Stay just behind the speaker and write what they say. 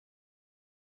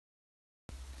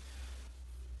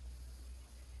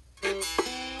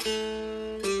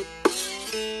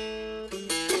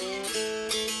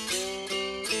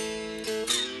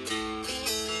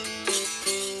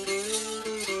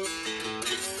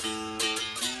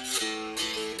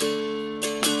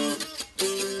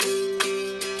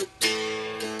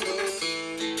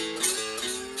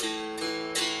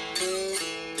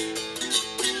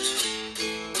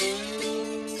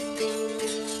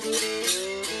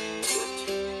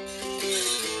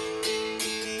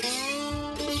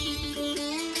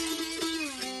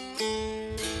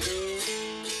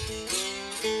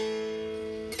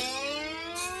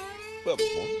Well,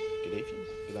 good morning, good evening,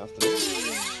 good afternoon,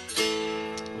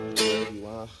 wherever you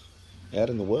are out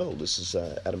in the world. This is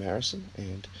Adam Harrison,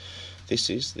 and this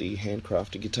is the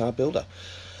Handcrafted Guitar Builder.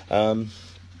 Today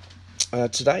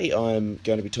I'm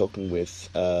going to be talking with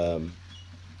Tom's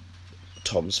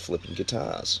Flippin'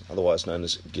 Guitars, otherwise known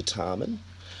as Guitarman.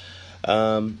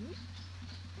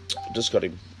 Just got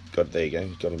him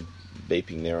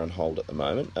beeping there on hold at the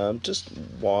moment.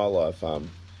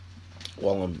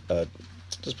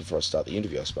 Just before I start the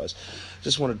interview, I suppose,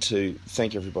 just wanted to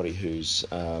thank everybody who's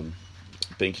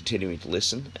been continuing to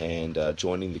listen and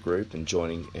joining the group and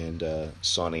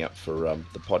signing up for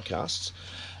the podcasts.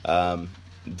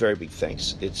 Very big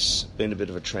thanks. It's been a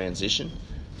bit of a transition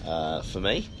for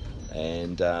me,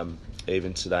 and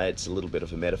even today it's a little bit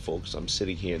of a metaphor because I'm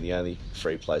sitting here in the only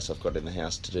free place I've got in the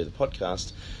house to do the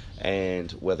podcast,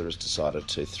 and weather has decided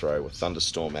to throw a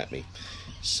thunderstorm at me.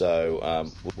 So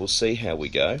we'll see how we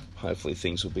go. Hopefully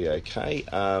things will be okay.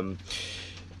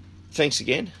 Thanks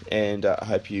again, and I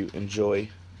hope you enjoy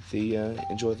the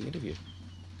interview.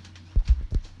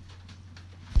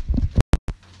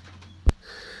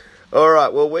 All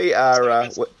right. Well,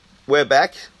 we're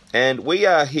back, and we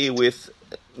are here with.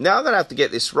 Now I'm gonna have to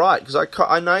get this right because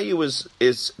I know you is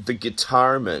the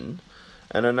Guitarman,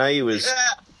 and I know you as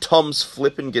Tom's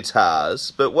Flippin' Guitars.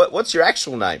 But what's your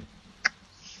actual name?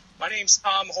 My name's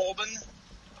Tom Holben.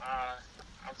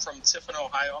 I'm from Tiffin,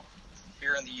 Ohio,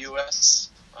 here in the U.S.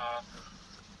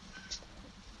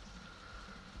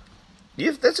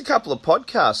 There's a couple of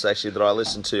podcasts actually that I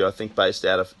listen to. I think based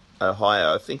out of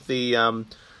Ohio. I think the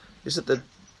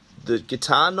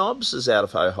Guitar Knobs is out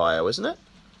of Ohio, isn't it?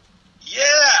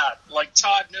 Yeah, like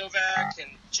Todd Novak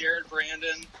and Jared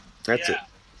Brandon. That's it.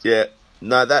 Yeah.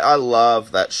 No, I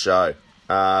love that show.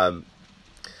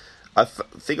 I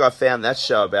think I found that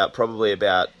show probably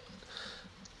about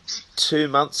 2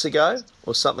 months ago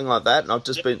or something like that, and I've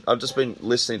just been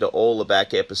listening to all the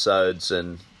back episodes,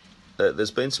 and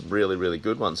there's been some really, really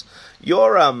good ones.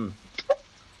 I'm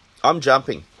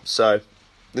jumping, so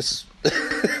this is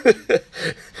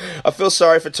I feel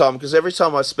sorry for Tom because every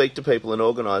time I speak to people and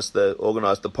organise the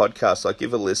podcast, I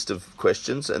give a list of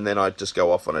questions and then I just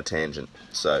go off on a tangent.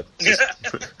 So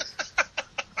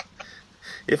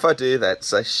if I do that,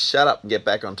 say shut up and get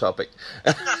back on topic.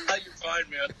 You're fine,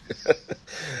 man.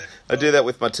 I do that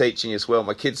with my teaching as well.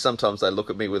 My kids sometimes they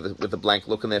look at me with a blank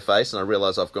look on their face, and I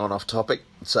realise I've gone off topic.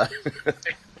 So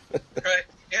right,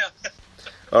 yeah.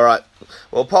 All right.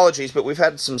 Well, apologies, but we've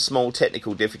had some small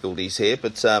technical difficulties here.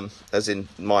 But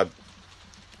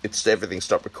everything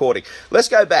stopped recording. Let's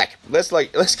go back.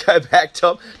 Let's go back,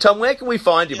 Tom. Tom, where can we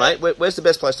find you, mate? Where's the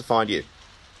best place to find you?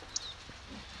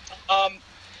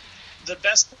 The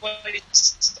best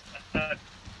place, I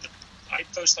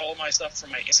post all of my stuff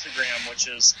from my Instagram, which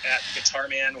is at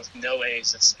Guitarman with no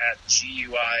A's. It's at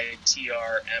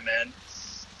GUITRMN.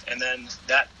 And then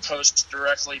that posts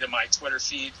directly to my Twitter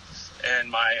feed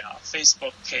and my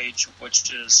Facebook page,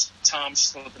 which is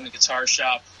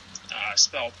Tomzflippinguitarshop,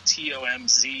 spelled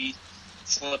Tomz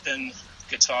Flippin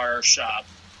Guitar Shop.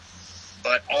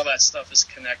 But all that stuff is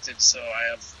connected, so I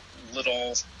have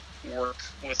little work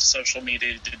with social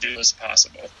media to do as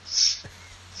possible.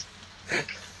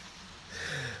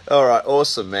 All right,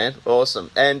 awesome, man,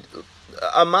 awesome. And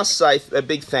I must say a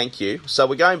big thank you. So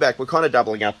we're going back. We're kind of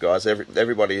doubling up, guys.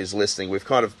 Everybody who's listening, we've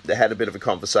kind of had a bit of a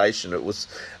conversation. It was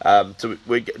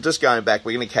we're just going back.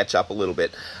 We're going to catch up a little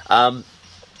bit. A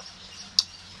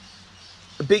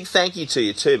big thank you to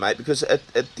you too, mate, because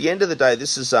at the end of the day,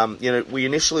 this is we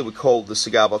initially were called the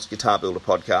Cigar Box Guitar Builder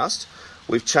Podcast.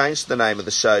 We've changed the name of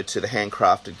the show to the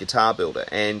Handcrafted Guitar Builder,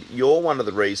 and you're one of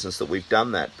the reasons that we've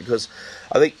done that, because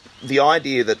I think the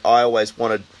idea that I always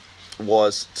wanted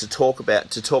was to talk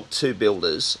to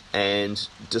builders and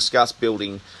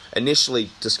initially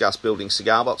discuss building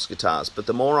cigar box guitars, but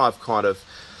the more I've kind of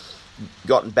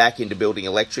gotten back into building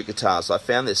electric guitars, I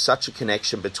found there's such a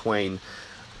connection between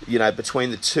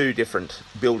the two different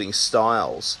building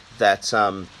styles that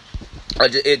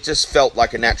it just felt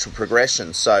like a natural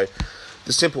progression. So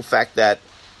the simple fact that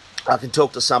I can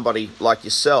talk to somebody like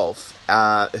yourself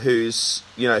who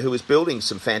was building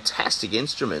some fantastic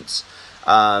instruments.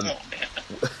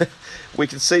 We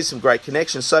can see some great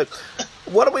connections. So,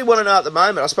 what do we want to know at the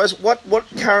moment? I suppose what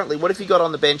have you got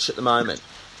on the bench at the moment?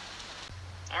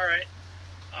 All right.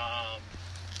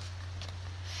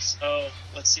 So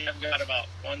let's see. I've got about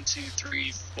 1, 2,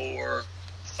 3, 4,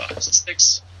 5,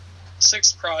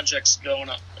 6 projects going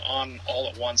on all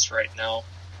at once right now.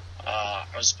 I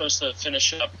was supposed to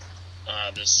finish up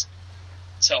this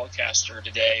Telecaster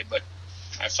today, but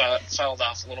I filed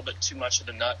off a little bit too much of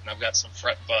the nut, and I've got some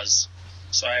fret buzz,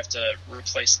 so I have to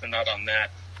replace the nut on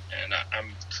that, and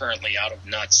I'm currently out of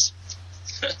nuts.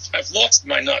 I've lost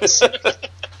my nuts.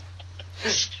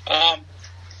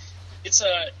 It's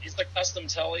a custom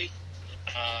telly.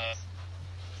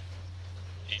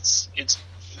 It's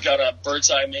got a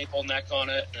bird's eye maple neck on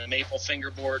it and a maple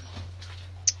fingerboard.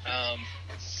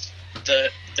 The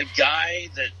guy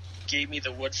that gave me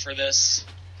the wood for this,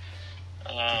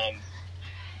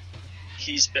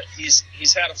 he's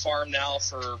had a farm now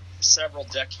for several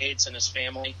decades in his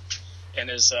family, and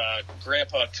his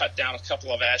grandpa cut down a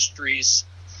couple of ash trees,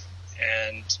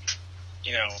 and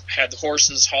had the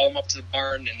horses haul them up to the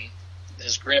barn, and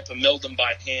his grandpa milled them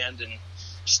by hand and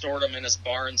stored them in his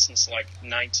barn since like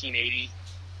 1980.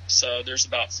 So there's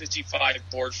about 55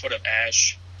 board foot of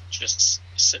ash just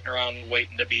sitting around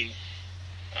waiting to be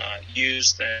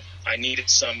used, and I needed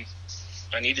some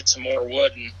more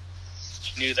wood, and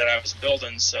he knew that I was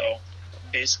building. So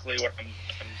basically what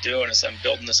I'm doing is I'm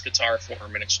building this guitar for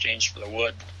him in exchange for the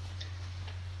wood.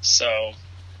 So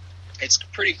it's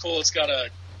pretty cool. It's got a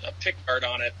pickguard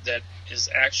on it that is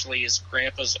actually his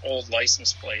grandpa's old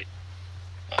license plate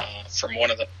from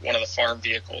one of the farm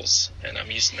vehicles, and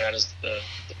I'm using that as the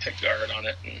pickguard on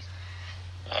it. And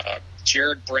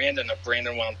Jared Brandon of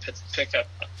Brandon Wound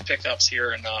Pickups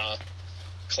here in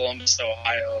Columbus,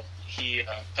 Ohio, he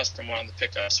custom wound the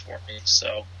pickups for me.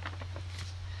 So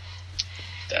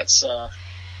that's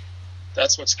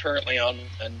what's currently on,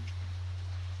 and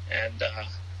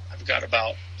I've got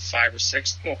about 5 or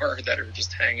 6 more that are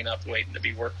just hanging up waiting to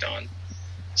be worked on.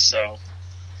 So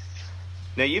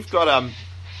now you've got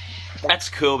that's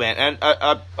cool, man. And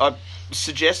I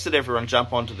suggest that everyone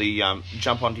jump onto your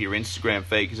Instagram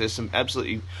feed, because there's some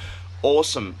absolutely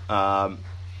awesome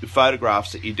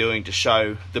photographs that you're doing to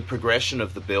show the progression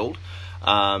of the build.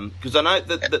 Because I know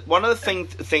that one of the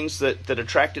things that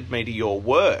attracted me to your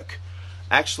work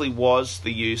actually was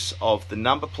the use of the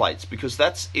number plates, because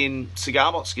that's in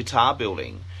cigar box guitar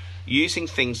building. Using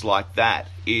things like that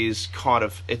is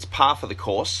it's par for the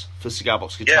course for cigar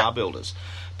box guitar builders.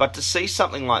 But to see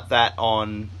something like that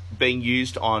being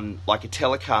used on like a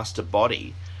Telecaster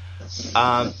body,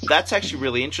 that's actually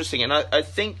really interesting. And I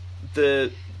think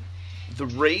the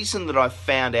reason that I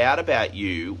found out about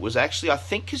you was actually, I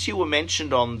think, because you were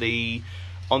mentioned on the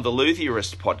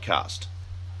Luthierist podcast.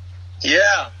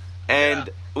 Yeah. And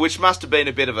which must have been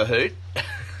a bit of a hoot.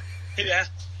 Yeah.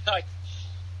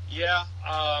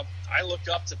 I look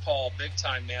up to Paul big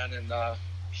time, man, and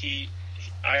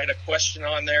I had a question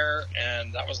on there,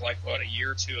 and that was like a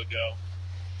year or two ago,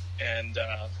 and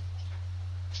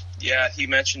he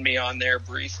mentioned me on there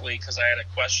briefly because I had a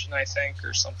question, I think,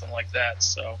 or something like that.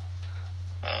 So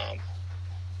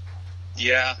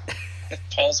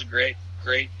Paul's a great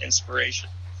inspiration.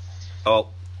 Oh,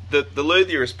 the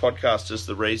Luthierist podcast is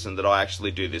the reason that I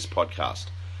actually do this podcast.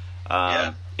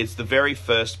 It's the very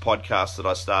first podcast that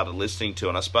I started listening to,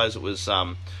 and I suppose it was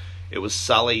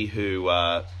Sully who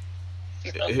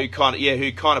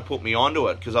kind of put me onto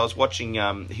it, because I was watching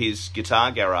his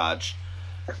Guitar Garage,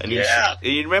 and you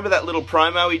remember that little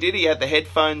promo he did? He had the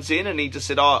headphones in, and he just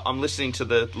said, "Oh, I'm listening to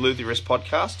the Luthierist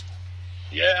podcast."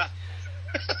 Yeah.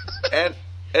 And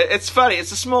it's funny.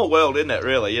 It's a small world, isn't it?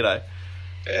 Really,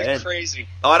 It's crazy.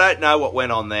 I don't know what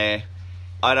went on there.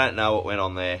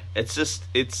 It's just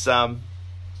it's a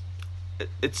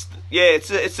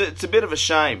bit of a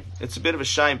shame. It's a bit of a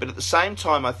shame, but at the same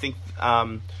time, I think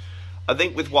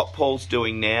with what Paul's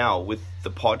doing now with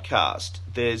the podcast,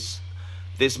 there's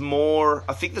more.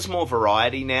 I think there's more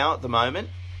variety now at the moment,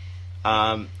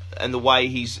 and the way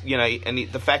he's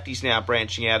the fact he's now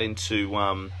branching out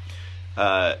into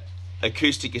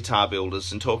acoustic guitar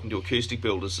builders and talking to acoustic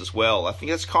builders as well. I think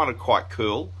that's kind of quite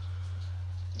cool.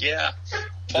 Yeah,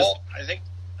 Paul.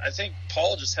 I think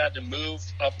Paul just had to move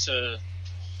up to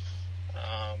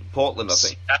Portland, I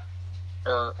think,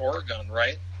 or Oregon,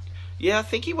 right? Yeah, I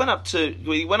think he went up to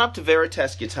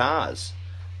Veritas Guitars,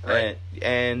 right?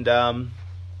 And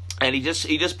he just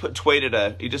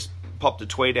popped a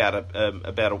tweet out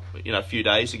about a few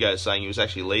days ago saying he was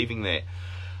actually leaving there.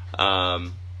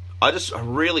 I just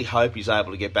really hope he's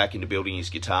able to get back into building his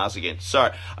guitars again.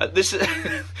 Sorry, this is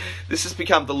this has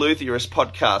become the Luthierist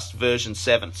podcast version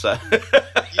 7. So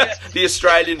the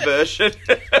Australian version.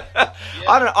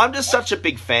 I don't know. I'm just such a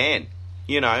big fan,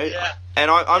 you know. Yeah. And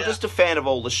I'm just a fan of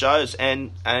all the shows,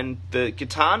 and the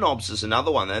Guitar Knobs is another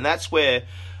one, and that's where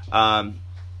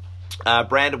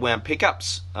Branded Wound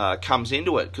Pickups comes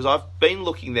into it, because I've been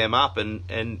looking them up,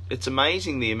 and it's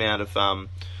amazing the amount of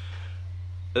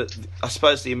I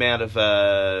suppose the amount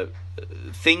of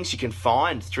things you can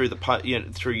find through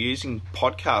through using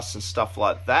podcasts and stuff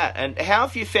like that. And how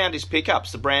have you found his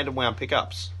pickups, the Branded Wound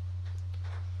pickups?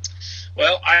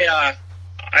 Well,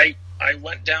 I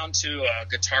went down to a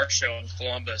guitar show in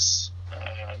Columbus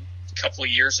a couple of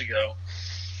years ago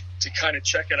to kind of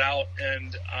check it out,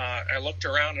 and I looked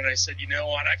around and I said, you know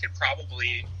what, I could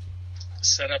probably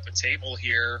set up a table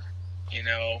here, you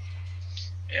know,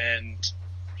 and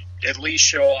at least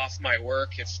show off my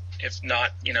work, if not,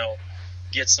 you know,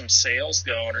 get some sales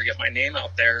going or get my name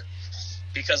out there,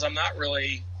 because I'm not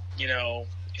really, you know,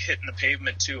 hitting the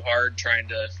pavement too hard trying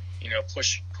to, you know,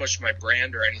 push my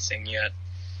brand or anything yet.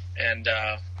 And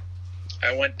I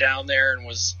went down there and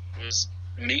was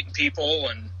meeting people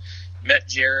and met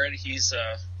Jared. He's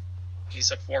a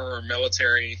former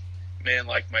military man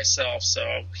like myself,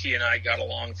 so he and I got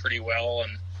along pretty well.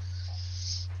 And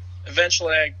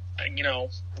eventually I you know,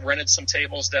 rented some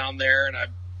tables down there, and I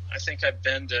think I've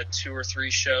been to 2 or 3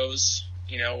 shows,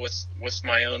 you know, with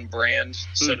my own brand,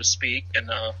 so to speak. And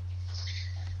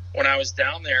when I was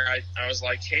down there, I was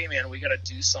like, hey man, we got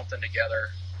to do something together.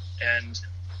 And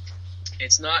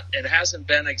it hasn't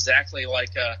been exactly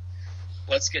like a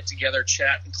let's get together,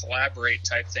 chat, and collaborate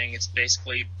type thing. It's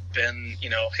basically been, you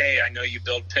know, hey, I know you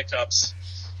build pickups,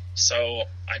 so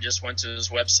I just went to his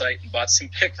website and bought some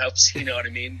pickups, you know what I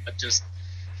mean? But just,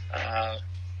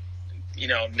 you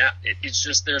know, now it's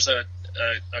just there's a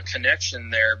connection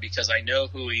there because I know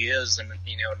who he is, and,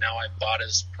 you know, now I bought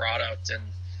his product and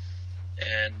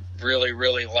really,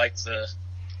 really like the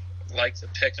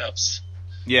pickups.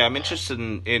 Yeah, I'm interested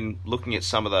in looking at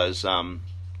some of those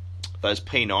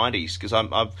P90s, because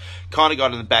I've kind of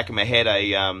got in the back of my head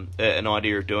an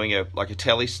idea of doing a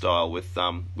telly style with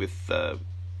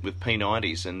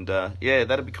P90s, and yeah,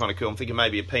 that'd be kind of cool. I'm thinking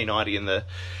maybe a P90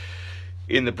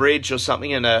 in the bridge or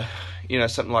something, and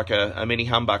something like a mini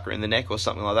humbucker in the neck or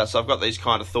something like that. So I've got these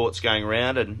kind of thoughts going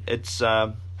around, and it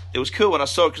was cool when I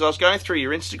saw it, because I was going through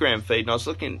your Instagram feed and I was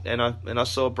looking, and I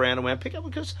saw Branded Wound Pickup,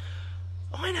 because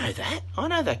I know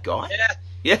that guy.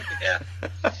 Yeah.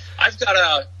 I've got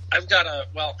a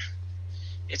well,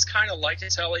 it's kind of like a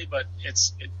telly, but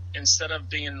instead of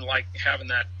being like having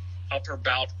that upper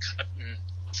bout cut and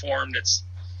formed, it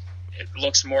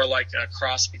looks more like a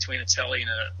cross between a telly and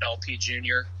an LP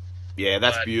Junior. Yeah,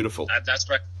 that's beautiful. That's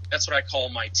what I call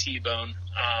my T-bone,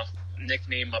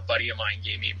 nickname a buddy of mine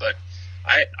gave me. But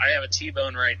I have a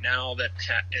T-bone right now that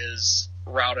is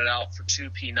routed out for 2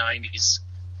 P90s.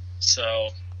 So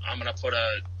I'm going to put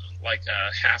a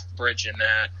half bridge in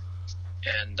that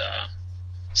and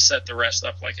set the rest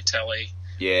up like a telly.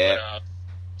 Yeah.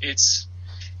 But,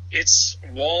 it's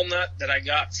walnut that I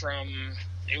got from,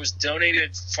 it was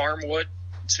donated farm wood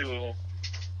to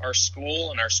our school,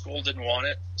 and our school didn't want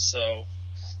it. So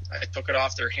I took it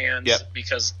off their hands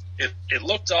because it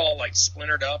looked all like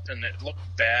splintered up and it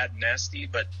looked bad, nasty,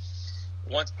 but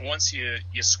once you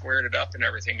squared it up and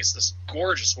everything, it's this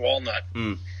gorgeous walnut.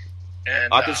 And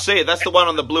I can see it. That's the one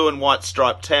on the blue and white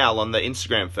striped towel on the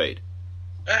Instagram feed.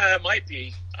 It might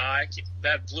be.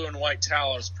 That blue and white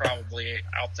towel is probably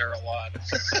out there a lot.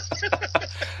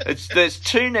 There's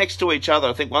 2 next to each other.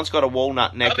 I think one's got a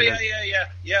walnut neck. Oh, yeah.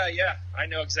 I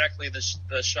know exactly the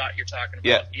shot you're talking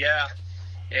about. Yeah.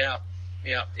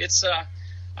 It's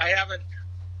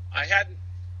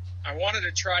I wanted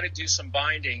to try to do some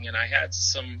binding, and I had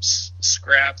some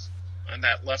scrap on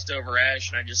that leftover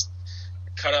ash, and I just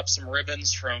cut up some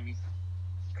ribbons from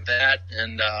that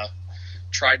and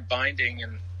tried binding,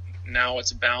 and now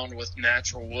it's bound with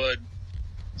natural wood.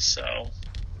 So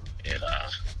it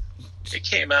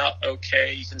came out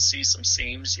okay. You can see some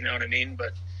seams, you know what I mean?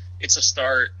 But it's a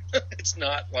start. It's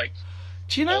not like...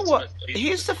 Do you know what?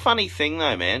 Here's the funny thing,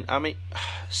 though, man. I mean,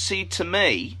 see, to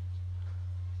me,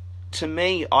 and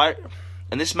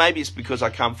this maybe it's because I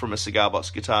come from a cigar box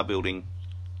guitar building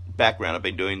background. I've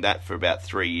been doing that for about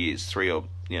 3 years, 3 or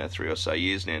so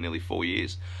years now, nearly 4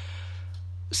 years.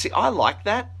 See, I like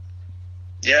that.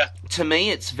 Yeah. To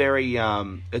me, it's very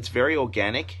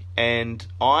organic, and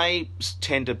I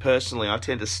tend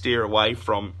to steer away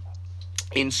from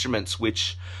instruments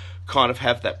which kind of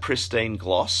have that pristine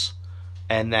gloss,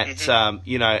 and that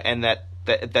and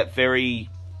that very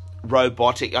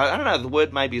robotic. I don't know. The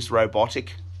word maybe is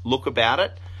robotic look about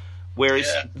it.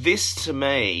 Whereas this to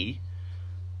me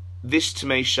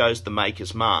shows the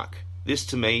maker's mark. This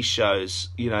to me shows,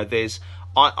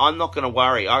 I'm not going to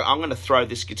worry. I'm going to throw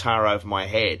this guitar over my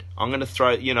head. I'm going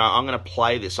to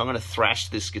play this. I'm going to thrash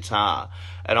this guitar,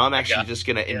 and I'm actually just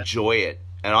going to enjoy it.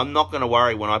 And I'm not going to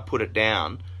worry when I put it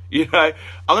down. I'm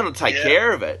going to take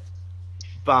care of it.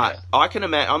 But I can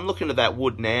imagine. I'm looking at that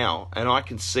wood now, and I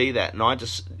can see that, and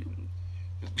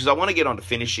because I want to get on to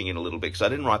finishing in a little bit, because I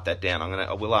didn't write that down.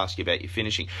 I will ask you about your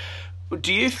finishing.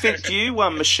 Do you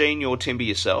machine your timber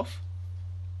yourself?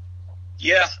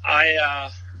 Yeah, I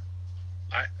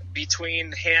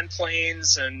between hand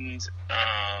planes and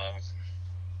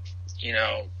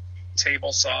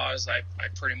table saws, I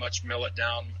pretty much mill it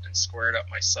down and square it up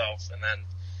myself, and then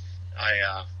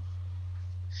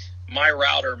my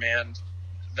router, man,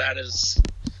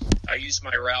 I use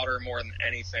my router more than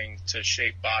anything to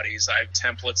shape bodies. I have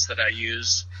templates that I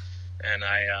use, and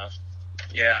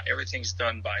everything's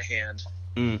done by hand.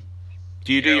 Mm.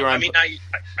 Do you do your own? I mean, I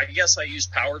guess I use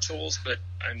power tools, but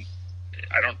I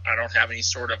don't have any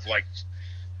sort of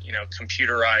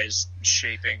computerized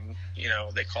shaping.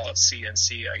 They call it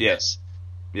CNC, I guess.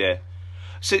 Yeah.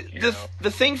 So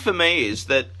the thing for me is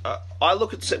that I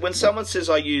look at when someone says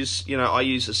I use a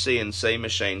CNC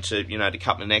machine to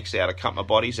cut my necks out or cut my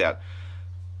bodies out.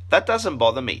 That doesn't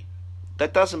bother me.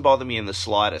 That doesn't bother me in the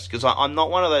slightest, because I'm not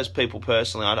one of those people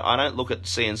personally. I don't look at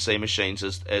CNC machines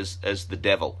as the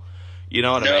devil. You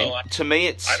know what I mean? To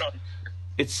me,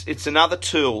 it's another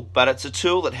tool, but it's a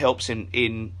tool that helps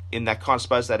in that kind of, I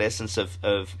suppose, that essence of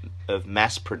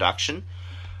mass production.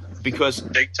 Because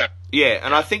big time. Yeah,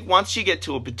 and I think once you get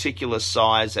to a particular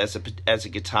size as a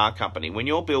guitar company, when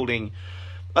you're building,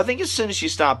 I think as soon as you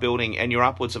start building and you're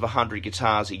upwards of 100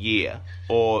 guitars a year,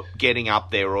 or getting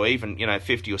up there, or even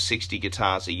 50 or 60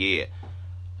 guitars a year,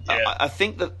 I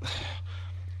think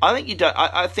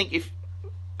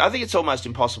it's almost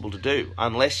impossible to do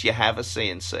unless you have a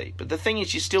CNC. But the thing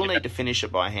is, you still need to finish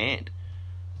it by hand.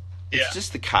 It's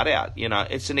just the cutout,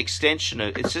 It's an extension.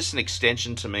 It's just an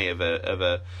extension to me of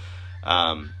a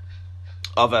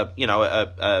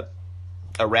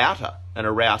router and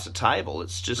a router table.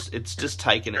 It's just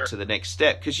taking it to the next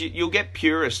step, because you'll get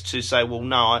purists who say, well,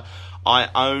 no, I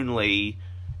only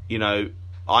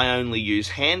use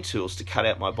hand tools to cut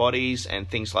out my bodies and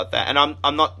things like that. And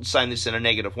I'm not saying this in a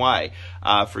negative way.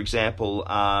 For example,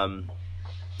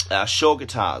 Shaw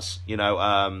guitars,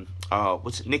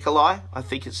 what's it, Nikolai? I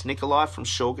think it's Nikolai from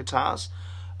Shaw Guitars,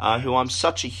 who I'm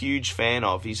such a huge fan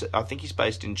of. I think he's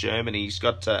based in Germany. He's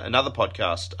got another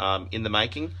podcast, In the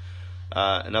Making,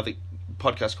 another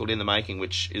podcast called In the Making,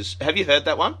 which is, have you heard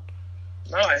that one?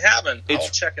 No, I haven't. I'll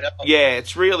check it out. Yeah,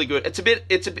 it's really good. It's a bit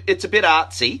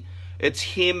artsy. It's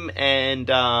him and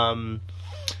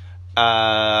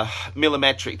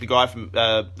Millimetric, the guy from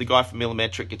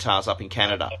Millimetric Guitars up in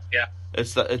Canada. Oh, yeah.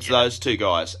 It's those two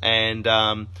guys, and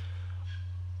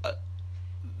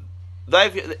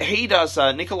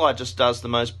Nikolai just does the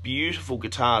most beautiful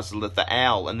guitars, the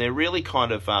Owl, and they're really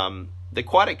kind of they're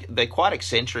quite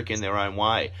eccentric in their own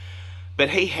way.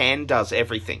 But he hand does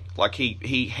everything. Like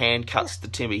he hand cuts the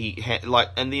timber.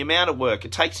 And the amount of work,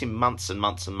 it takes him months and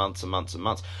months and months and months and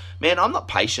months. Man, I'm not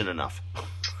patient enough.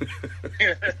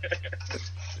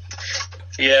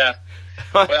 Yeah.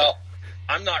 Well,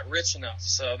 I'm not rich enough,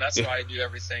 so that's why I do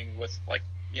everything with a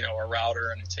router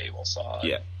and a table saw.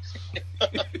 Yeah.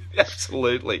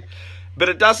 Absolutely. But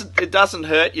it doesn't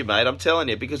hurt you, mate, I'm telling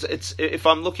you, because if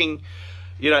I'm looking,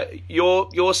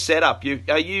 your setup,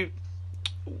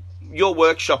 your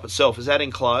workshop itself, is that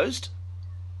enclosed?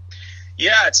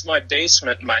 Yeah, it's my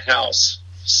basement in my house.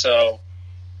 So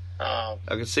I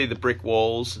can see the brick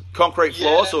walls, concrete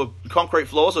floors or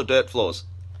dirt floors.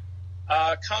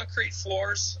 Concrete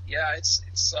floors. Yeah,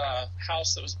 it's a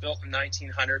house that was built in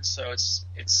 1900, so it's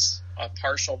a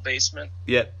partial basement.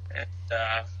 Yep. And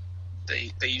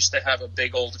they used to have a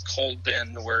big old coal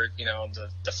bin where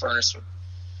the furnace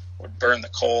would burn the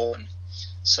coal, and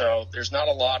so there's not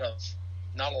a lot of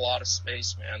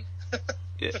space, man.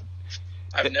 Yeah.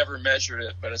 I've never measured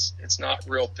it, but it's not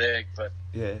real big, but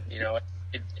yeah,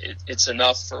 it's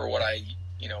enough for what I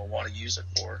want to use it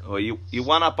for. Well, you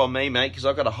one up on me, mate, because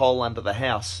I've got a hole under the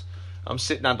house. I'm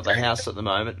sitting under the house at the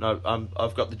moment, and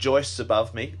I've got the joists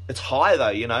above me. It's high though,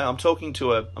 I'm talking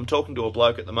to a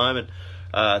bloke at the moment,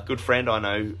 a good friend I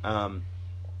know, and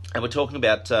we're talking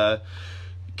about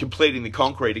completing the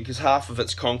concreting, because half of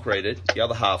it's concreted, the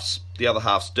other half's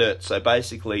dirt. So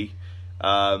basically,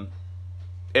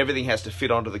 everything has to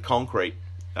fit onto the concrete,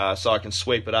 so I can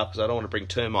sweep it up because I don't want to bring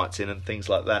termites in and things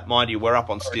like that. Mind you, we're up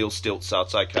on steel stilts, so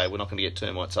it's okay. We're not going to get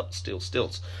termites up the steel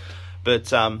stilts.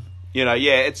 But it's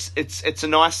a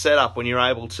nice setup when you're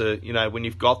able to, when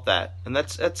you've got that, and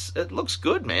it looks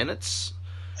good, man.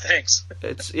 Thanks.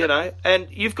 It's and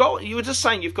you were just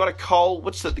saying you've got a coal.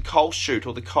 What's the coal chute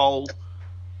or the coal?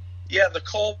 Yeah, the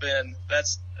coal bin.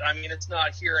 It's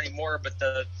not here anymore, but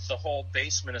the whole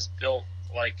basement is built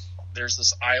like there's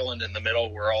this island in the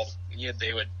middle where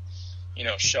they would,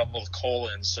 shovel the coal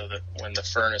in so that when the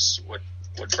furnace would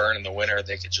burn in the winter,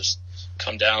 they could just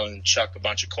come down and chuck a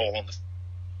bunch of coal in the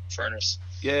furnace.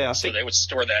 Yeah, they would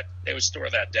store that. They would store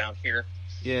that down here.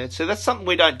 Yeah, so that's something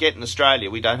we don't get in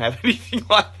Australia. We don't have anything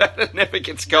like that. It never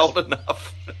gets cold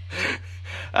enough.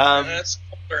 It's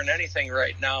colder than anything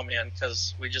right now, man,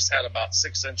 because we just had about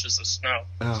 6 inches of snow.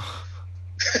 Oh.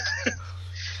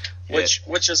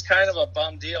 Which is kind of a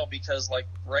bum deal because, like,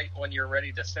 right when you're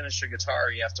ready to finish a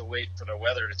guitar, you have to wait for the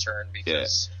weather to turn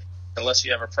because unless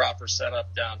you have a proper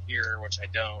setup down here, which I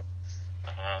don't,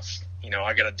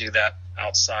 I got to do that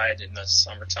outside in the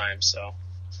summertime, so...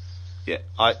 Yeah,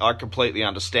 I completely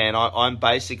understand. I'm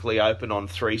basically open on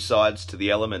 3 sides to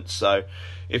the elements. So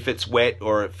if it's wet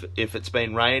or if it's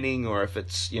been raining or if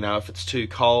it's, if it's too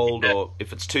cold or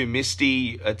if it's too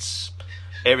misty,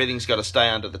 everything's got to stay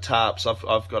under the tarp. So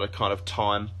I've got to kind of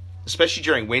time, especially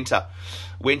during winter.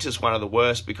 Winter's one of the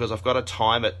worst because I've got to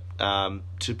time it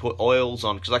to put oils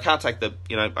on because I can't take the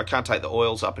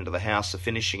oils up into the house for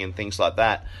finishing and things like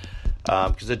that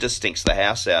because it just stinks the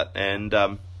house out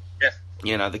and.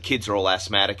 The kids are all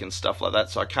asthmatic and stuff like that,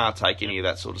 so I can't take any of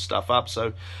that sort of stuff up.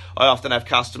 So I often have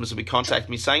customers who be contacting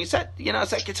me saying, "Is that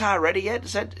guitar ready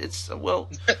yet?"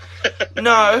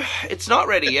 No, it's not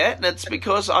ready yet, and it's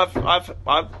because I've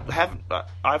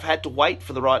had to wait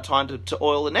for the right time to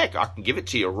oil the neck. I can give it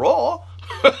to you raw,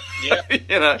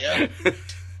 Yeah.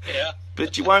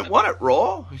 But you won't want it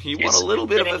raw. You want a little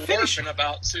bit of a finish. In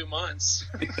about 2 months.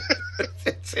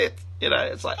 That's it.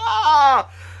 It's like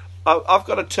I've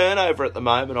got a turnover at the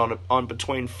moment on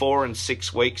between 4 and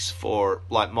 6 weeks for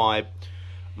like my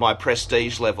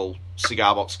prestige level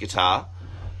cigar box guitar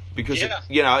because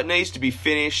it needs to be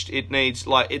finished. It needs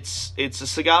it's a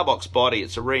cigar box body.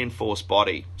 It's a reinforced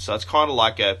body, so it's kind of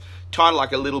like a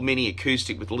little mini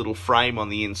acoustic with a little frame on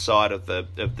the inside of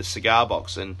the cigar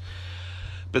box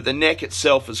But the neck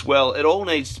itself as well, it all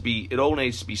needs to be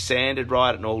sanded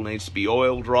right, it all needs to be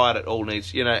oiled right, it all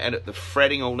needs, and the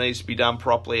fretting all needs to be done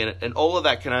properly, and all of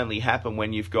that can only happen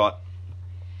when you've got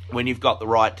the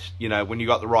right,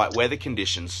 weather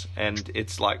conditions, and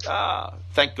it's like,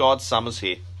 thank God summer's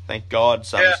here. Thank God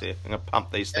summer's here. I'm gonna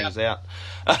pump these things out.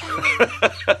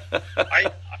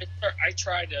 I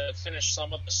try to finish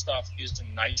some of the stuff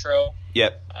using nitro.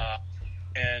 Yep.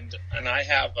 And I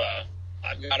have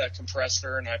I've got a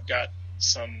compressor and I've got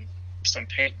some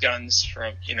paint guns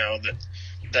from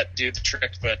that do the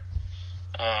trick, but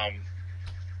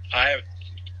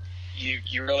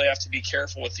you really have to be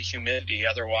careful with the humidity,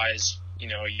 otherwise you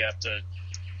have to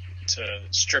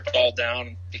strip it all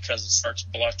down because it starts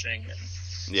blushing. And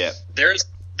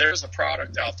there's a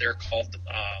product out there called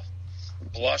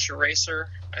Blush Eraser.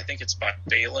 I think it's by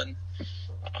Balin.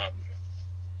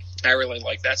 I really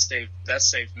like that.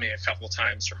 Saved me a couple of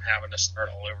times from having to start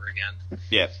all over again.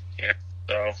 Yeah.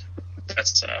 So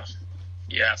that's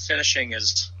finishing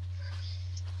is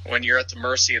when you're at the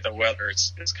mercy of the weather.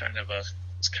 It's kind of a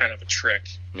trick.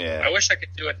 Yeah. I wish I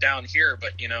could do it down here,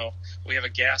 but we have a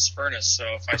gas furnace, so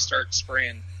if I start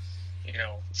spraying,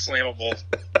 flammable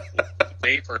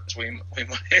vapors, we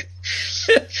might.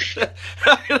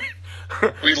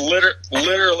 We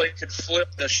literally could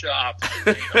flip the shop.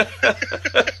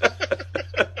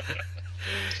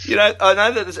 I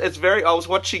know that it's very. I was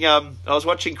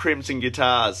watching Crimson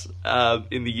Guitars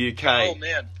in the UK. Oh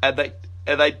man! And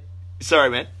they. Sorry,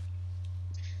 man.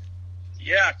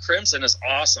 Yeah, Crimson is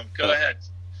awesome. Go ahead.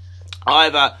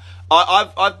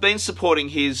 I've been supporting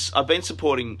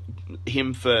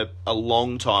him for a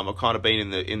long time. I've kind of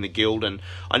been in the guild, and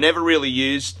I never really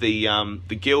used the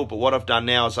guild. But what I've done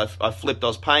now is I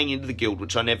was paying into the guild,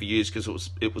 which I never used because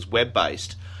it was web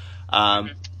based.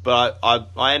 But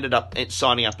I ended up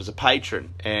signing up as a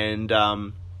patron, and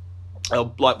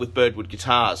like with Birdwood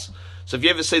Guitars. So if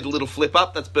you ever see the little flip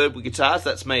up, that's Birdwood Guitars.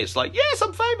 That's me. It's like, yes,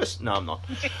 I'm famous. No, I'm not.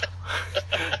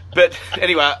 But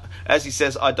anyway, as he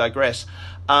says, I digress.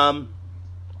 One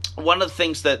of the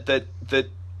things that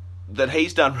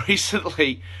he's done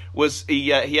recently was he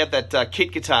had that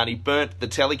kit guitar and he burnt the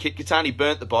Tele kit guitar and he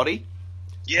burnt the body.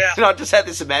 Yeah. And I just had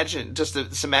this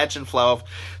imagine flow of,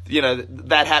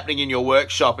 that happening in your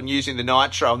workshop and using the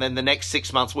nitro, and then the next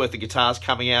 6 months worth of guitars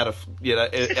coming out of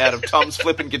Tom's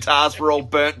Flipping Guitars for all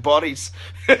burnt bodies.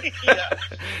 Yeah.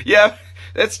 Yeah,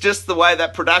 that's just the way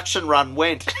that production run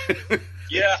went.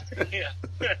 Yeah.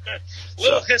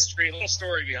 Little history, little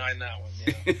story behind that one.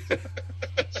 Yeah.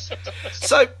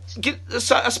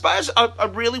 So I suppose I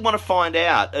really want to find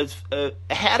out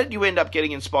how did you end up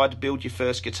getting inspired to build your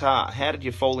first guitar? How did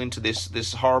you fall into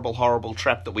this horrible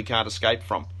trap that we can't escape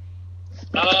from?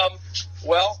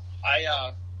 Well,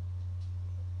 I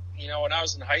when I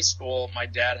was in high school, my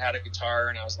dad had a guitar,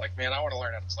 and I was like, man, I want to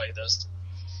learn how to play this.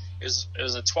 It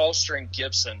was a 12-string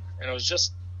Gibson, and it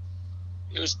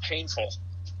was painful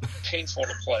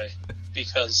to play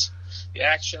because the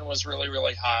action was really,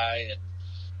 really high,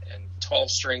 and 12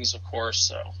 strings, of course.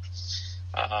 So,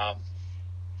 I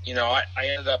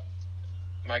ended up,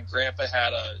 my grandpa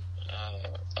had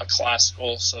a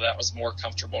classical, so that was more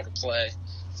comfortable to play,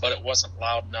 but it wasn't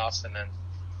loud enough. And then,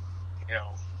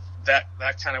 that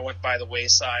kind of went by the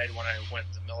wayside when I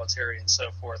went to the military and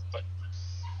so forth. But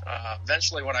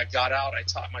eventually when I got out, I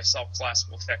taught myself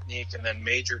classical technique and then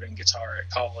majored in guitar at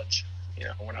college.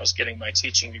 When I was getting my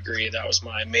teaching degree, that was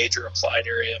my major applied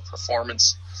area of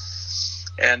performance.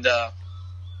 And,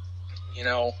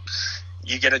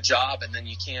 you get a job and then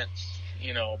you can't,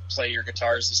 play your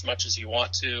guitars as much as you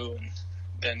want to. And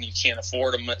then you can't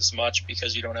afford them as much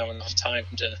because you don't have enough time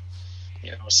to,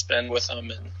 spend with them.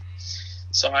 And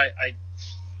so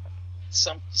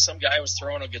some guy was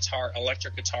throwing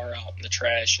electric guitar out in the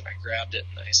trash, and I grabbed it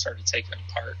and I started taking it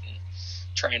apart and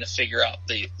trying to figure out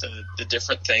the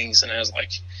different things. And I was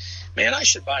like, man, I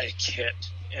should buy a kit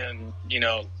and,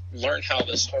 learn how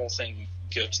this whole thing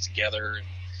goes together. And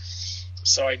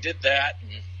so I did that,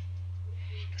 and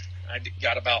I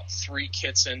got about 3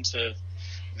 kits into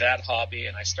that hobby,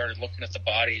 and I started looking at the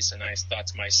bodies, and I thought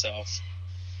to myself,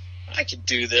 I could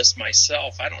do this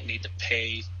myself. I don't need to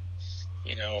pay,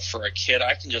 for a kit.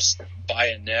 I can just buy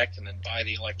a neck and then buy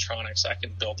the electronics. I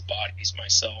can build the bodies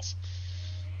myself.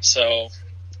 So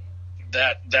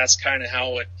that's kind of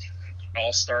how it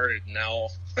all started. Now,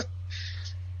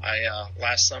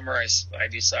 last summer I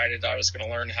decided I was going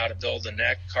to learn how to build a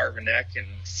neck, carve a neck, and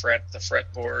fret the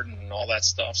fretboard and all that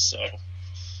stuff. So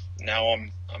now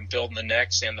I'm building the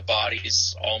necks and the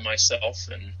bodies all myself,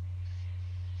 and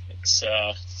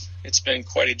it's been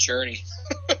quite a journey.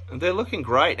 They're looking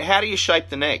great. How do you shape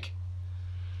the neck?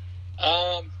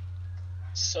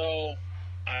 So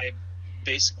I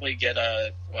basically get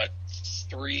a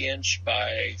 3-inch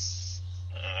by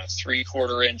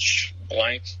 3/4 inch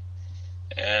blank,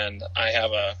 and I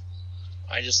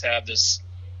just have this,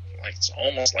 it's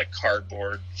almost like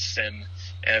cardboard thin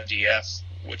MDF,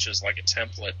 which is like a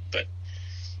template, but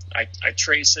I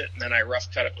trace it and then I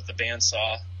rough cut it with the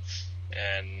bandsaw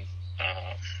and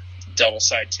double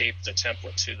side tape the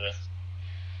template to the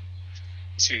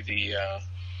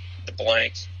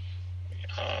blank.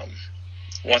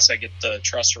 Once I get the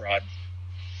truss rod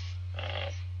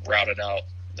routed out,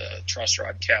 the truss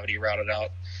rod cavity routed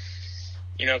out,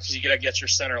 because you gotta get your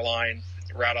center line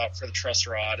route out for the truss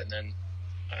rod, and then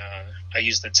I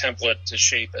use the template to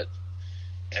shape it,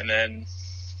 and then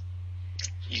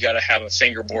you gotta have a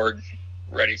fingerboard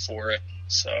ready for it.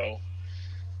 So,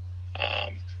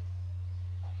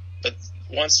 but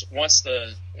once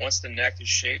the neck is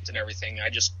shaped and everything,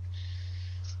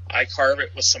 I carve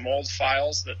it with some old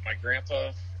files that my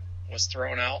grandpa was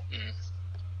throwing out, and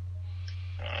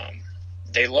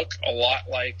they look a lot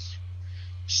like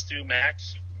Stu Mac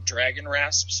Dragon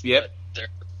Rasps. Yep.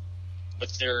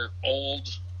 But they're old.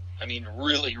 I mean,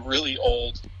 really, really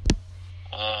old.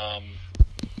 I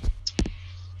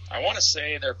want to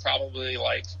say they're probably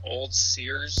like old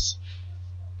Sears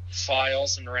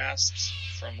files and rasps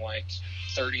from like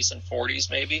 30s and 40s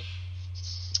maybe.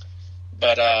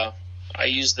 But I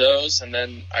use those, and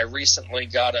then I recently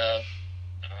got a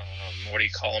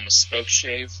a spoke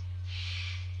shave.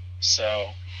 So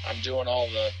I'm doing all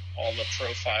the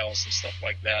profiles and stuff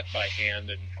like that by hand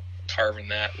and carving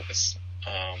that with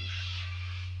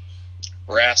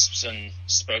rasps and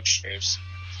spoke shaves.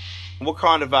 What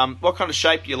kind of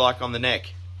shape do you like on the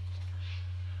neck?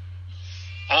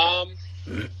 I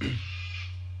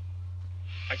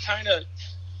kind of,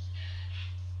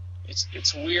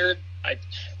 it's weird. I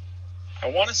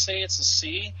want to say it's a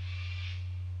C.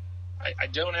 I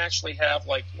don't actually have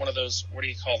like one of those, what do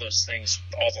you call those things,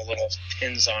 all the little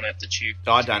pins on it that you...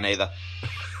 I don't either.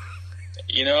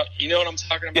 You know what I'm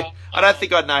talking about? Yeah, I don't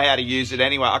think I'd know how to use it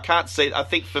anyway. I can't see it. I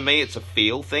think for me it's a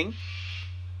feel thing.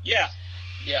 Yeah.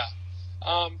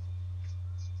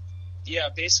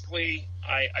 Basically,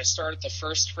 I start at the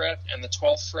 1st fret and the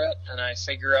 12th fret, and I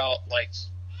figure out, like,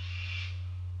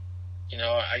 you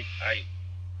know,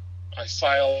 I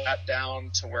file that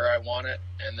down to where I want it,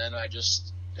 and then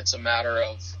it's a matter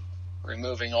of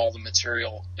removing all the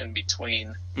material in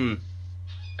between.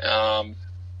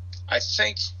 I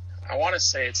think, I want to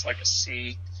say it's like a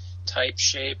C type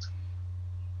shape,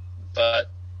 but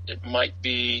it might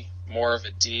be more of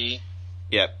a D.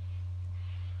 Yep.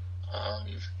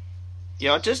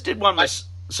 I just did one.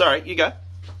 Sorry, you go.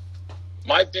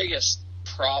 My biggest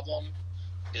problem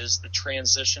is the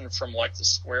transition from, like, the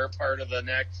square part of the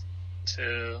neck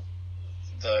to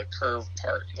the curved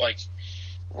part, like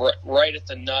right at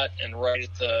the nut and right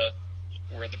at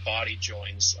where the body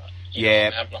joins.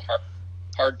 I'm having a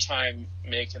hard time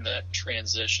making that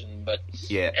transition, but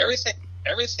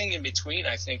everything in between,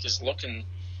 I think, is looking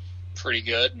pretty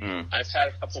good. I've had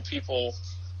a couple people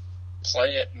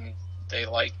play it and they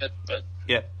like it, but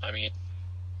I mean,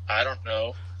 I don't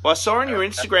know. Well, I saw on your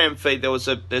Instagram feed there's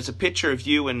a picture of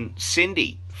you and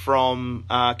Cindy from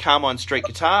Carmine Street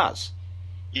Guitars.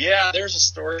 Yeah, there's a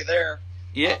story there.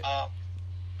 Yeah.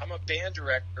 I'm a band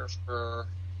director for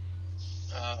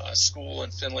a school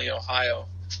in Findlay, Ohio,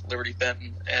 Liberty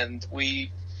Benton, and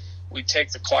we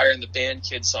take the choir and the band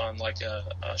kids on, like,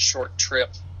 a short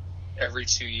trip every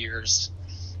 2 years.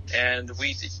 And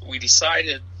we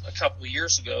decided a couple of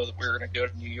years ago that we were going to go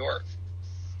to New York.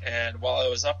 And while I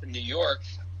was up in New York,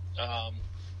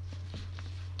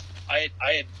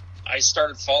 I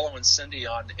started following Cindy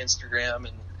on Instagram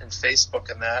and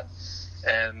Facebook and that,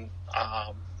 and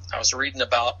I was reading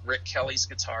about Rick Kelly's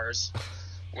guitars,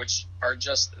 which are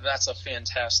that's a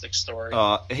fantastic story.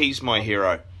 He's my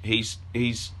hero. He's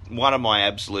one of my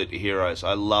absolute heroes.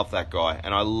 I love that guy,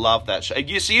 and I love that show.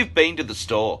 You've been to the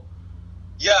store.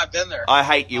 Yeah, I've been there. I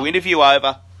hate you. Interview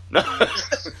over. No.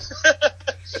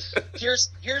 Here's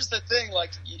the thing.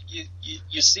 Like,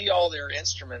 you see all their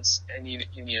instruments, and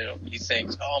you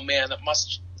think, oh man, that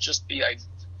must just be a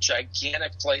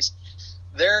gigantic place.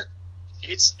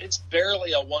 It's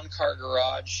barely a 1-car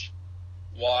garage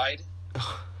wide,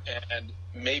 and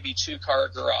maybe 2-car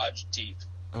garage deep.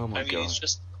 Oh my God!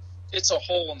 It's a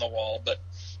hole in the wall. But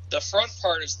the front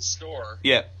part is the store.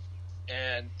 Yeah.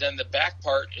 And then the back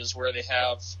part is where they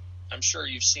have, I'm sure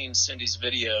you've seen Cindy's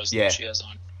videos that she has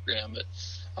on Instagram, but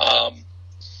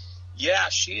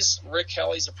she's Rick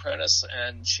Kelly's apprentice,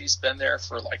 and she's been there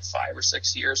for like 5 or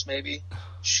 6 years maybe.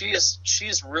 She's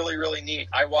really, really neat.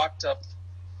 I walked up,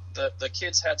 the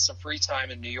kids had some free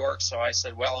time in New York, so I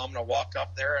said, well, I'm going to walk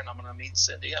up there and I'm going to meet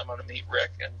Cindy, I'm going to meet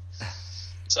Rick, and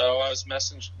so I was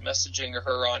messaging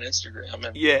her on Instagram,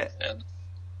 and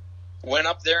went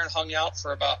up there and hung out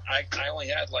for about, I only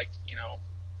had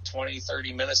 20,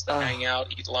 30 minutes to hang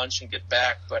out, eat lunch, and get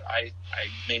back. But I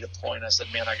made a point. I said,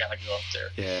 man, I got to go up there.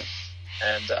 Yeah.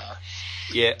 And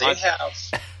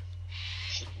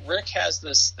Rick has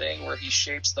this thing where he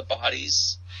shapes the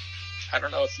bodies. I don't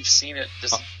know if you've seen it.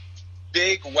 This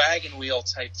big wagon wheel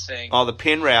type thing. Oh, the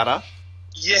pin router?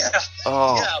 Yeah.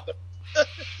 Oh. Yeah, but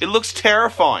it looks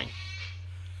terrifying.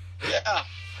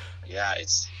 Yeah,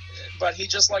 but he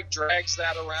just drags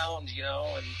that around,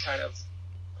 and kind of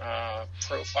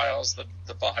profiles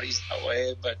the bodies that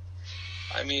way. But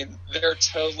I mean, they're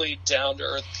totally down to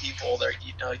earth people. They're,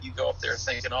 you go up there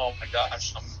thinking, oh my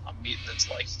gosh, I'm meeting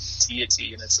this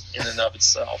deity, and it's in and of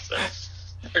itself.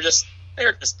 And they're just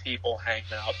people hanging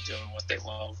out doing what they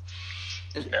love.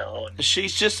 And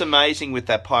she's just amazing with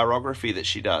that pyrography that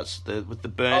she does, with the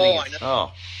burning. Oh, I know.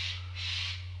 Oh.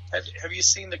 Have you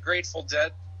seen the Grateful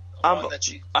Dead?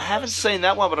 I haven't seen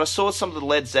that one, but I saw some of the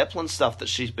Led Zeppelin stuff that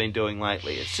she's been doing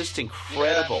lately. It's just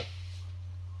incredible.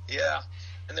 Yeah.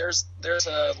 And there's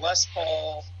a Les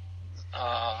Paul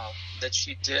that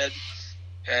she did,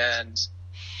 and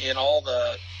in all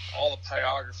the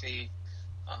pyrography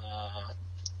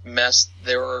mess,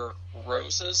 there were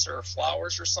roses or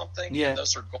flowers or something. Yeah. And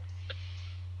those are gold.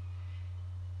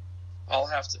 I'll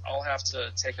have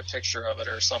to take a picture of it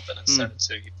or something and send it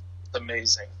to you. It's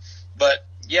amazing. But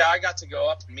yeah, I got to go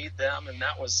up and meet them, and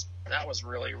that was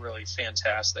really, really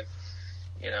fantastic.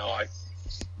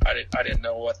 I didn't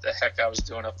know what the heck I was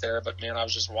doing up there, but man, I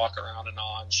was just walking around and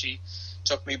on. She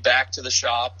took me back to the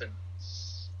shop, and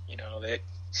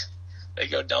they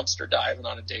go dumpster diving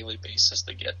on a daily basis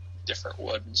to get different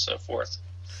wood and so forth.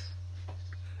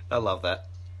 I love that.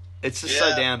 It's just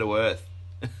so down to earth.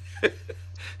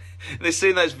 They've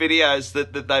seen those videos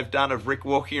that they've done of Rick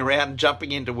walking around and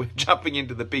jumping into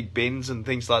the big bins and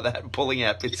things like that and pulling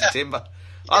out bits of timber.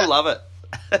 Yeah. I love it.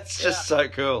 It's just so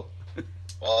cool.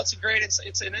 Well,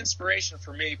 it's an inspiration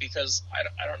for me, because I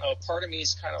don't know, part of me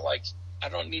is kind of like, I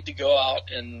don't need to go out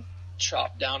and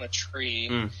chop down a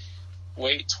tree,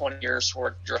 wait 20 years for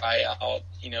it to dry out,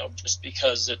 just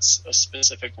because it's a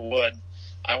specific wood.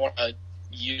 I want to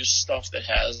use stuff that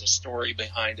has a story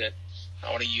behind it. I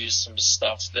want to use some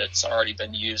stuff that's already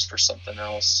been used for something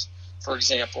else. For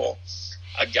example,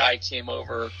 a guy came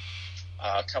over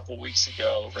a couple weeks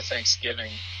ago over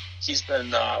Thanksgiving. He's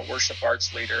been worship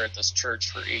arts leader at this church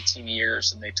for 18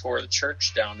 years, and they tore the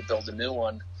church down to build a new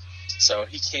one. So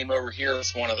he came over here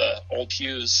with one of the old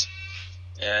pews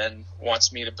and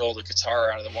wants me to build a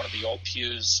guitar out of one of the old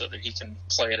pews so that he can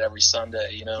play it every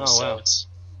Sunday, Oh, so wow.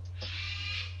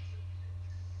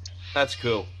 That's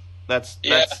cool. That's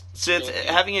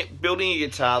building a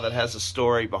guitar that has a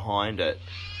story behind it.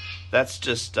 That's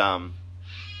just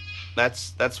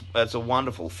that's a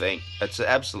wonderful thing. It's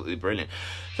absolutely brilliant.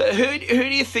 So who do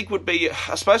you think would be?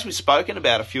 I suppose we've spoken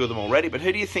about a few of them already, but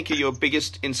who do you think are your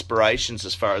biggest inspirations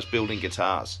as far as building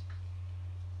guitars?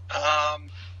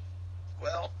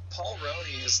 Well, Paul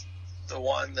Roney is the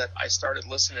one that I started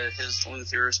listening to his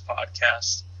Luthiers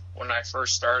podcast when I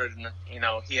first started, and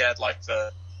he had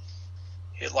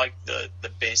the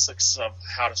basics of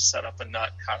how to set up a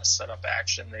nut, how to set up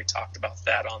action. They talked about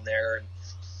that on there,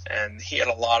 and he had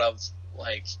a lot of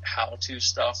how-to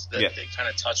stuff that they kind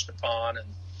of touched upon. And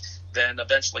then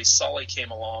eventually Sully came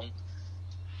along,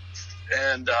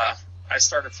 and I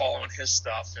started following his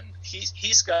stuff. And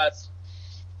he's got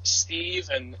Steve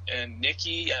and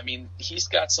Nikki. I mean, he's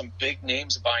got some big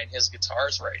names buying his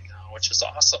guitars right now, which is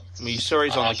awesome. I mean, you saw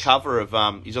he's on the cover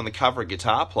of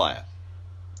Guitar Player.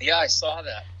 Yeah, I saw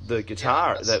that. The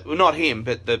guitar, not him,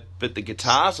 but the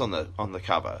guitars on the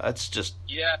cover. That's just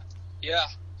yeah,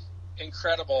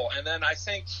 incredible. And then I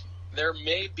think there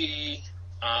may be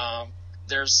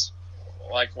there's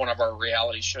one of our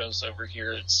reality shows over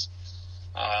here. It's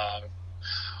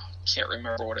can't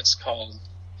remember what it's called,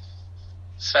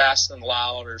 Fast and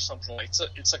Loud or something like.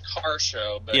 It's a car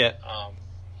show, but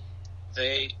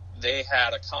they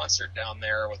had a concert down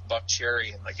there with Buck Cherry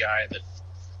and the guy that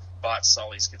bought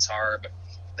Sully's guitar, but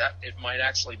that it might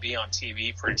actually be on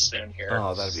TV pretty soon here.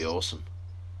 Oh, that'd be awesome.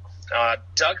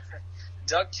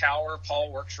 Doug Cower,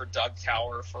 Paul worked for Doug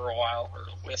Cower for a while, or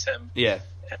with him. Yeah.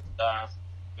 And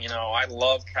I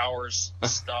love Cower's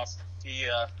stuff.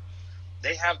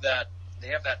 They have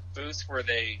that booth where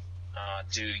they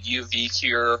do UV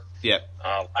cure,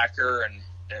 lacquer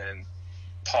and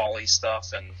poly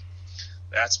stuff, and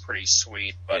that's pretty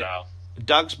sweet. But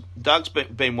Doug's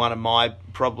been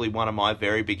probably one of my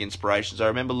very big inspirations. I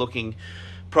remember looking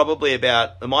probably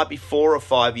it might be 4 or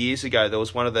 5 years ago, there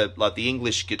was one of the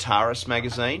English Guitarist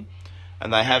magazine,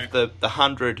 and they have the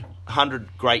 100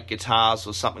 great guitars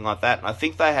or something like that. And I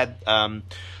think they had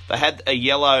a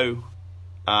yellow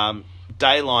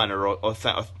Dayliner or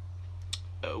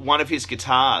one of his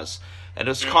guitars, and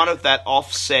it was kind of that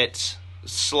offset,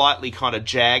 slightly kind of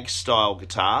Jag style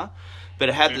guitar. But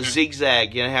it had the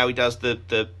zigzag, how he does the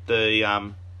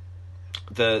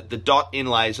dot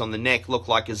inlays on the neck look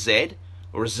like a Z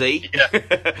or a Z.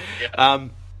 Yeah.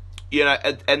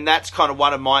 And that's kind of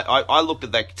one of my. I looked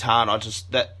at that guitar and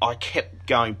I kept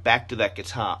going back to that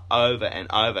guitar over and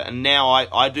over. And now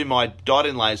I do my dot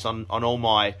inlays on all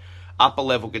my upper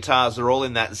level guitars. They're all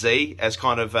in that Z as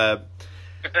kind of.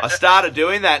 I started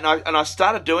doing that and I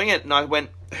started doing it and I went,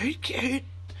 who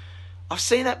I've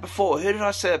seen that before. Who did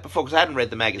I see that before? Because I hadn't read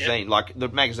the magazine. The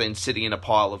magazine's sitting in a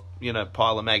pile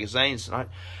of magazines,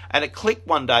 and it clicked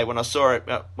one day when I saw it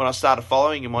when I started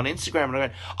following him on Instagram, and I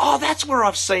went, "Oh, that's where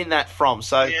I've seen that from."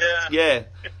 So yeah.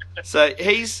 So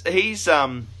he's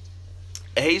been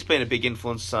a big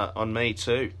influence on me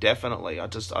too. Definitely, I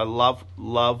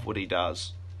love what he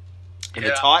does. And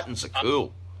the Titans are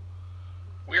cool.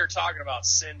 We were talking about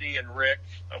Cindy and Rick,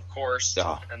 of course,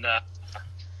 and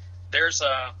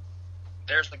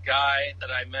there's a guy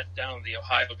that I met down at the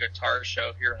Ohio Guitar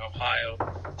Show here in Ohio.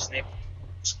 His name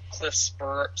is Cliff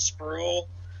Spruill.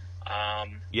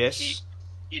 Yes.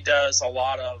 He does a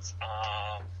lot of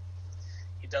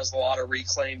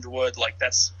reclaimed wood.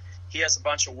 He has a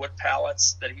bunch of wood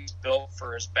pallets that he's built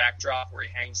for his backdrop where he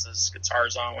hangs his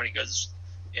guitars on when he goes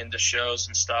into shows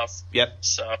and stuff. Yep.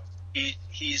 So he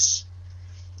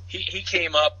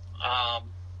came up.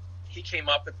 He came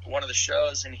up at one of the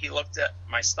shows and he looked at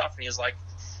my stuff and he was like,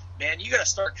 "Man, you got to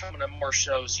start coming to more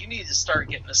shows. You need to start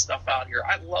getting this stuff out here.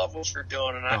 I love what you're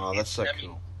doing." And that's so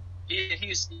cool.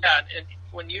 And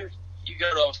when you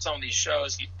go to some of these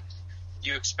shows,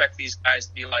 you expect these guys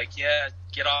to be like, "Yeah,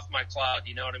 get off my cloud."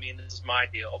 You know what I mean? This is my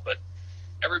deal. But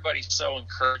everybody's so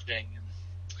encouraging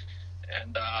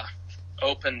and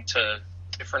open to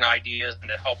different ideas and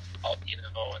to help out,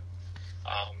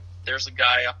 And there's a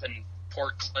guy up in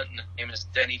Port Clinton. His name is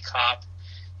Denny Kopp.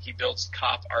 he builds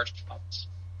cop arch tops.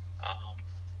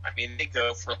 I mean, they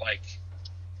go for like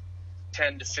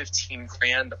 10 to 15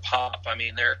 grand a pop. I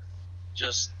mean, they're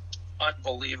just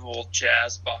unbelievable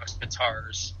jazz box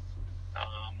guitars.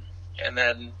 And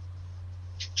then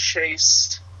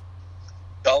Chase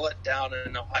Gullett down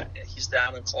in Ohio, he's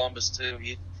down in Columbus too.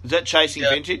 Is that Chasing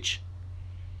Vintage?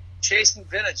 Chasing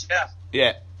Vintage, yeah.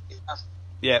 Yeah.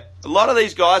 Yeah. A lot of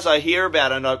these guys I hear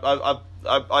about, and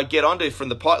I get onto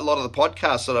from a lot of the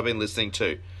podcasts that I've been listening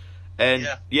to. And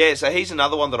so he's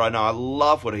another one that I know. I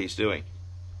love what he's doing.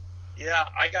 Yeah,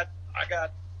 I got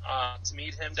to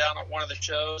meet him down at one of the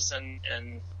shows,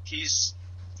 and he's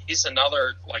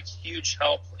another like huge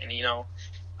help. And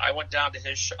I went down to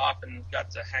his shop and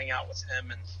got to hang out with him,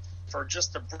 and for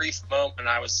just a brief moment,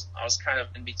 I was kind of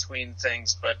in between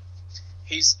things, but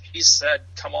he said,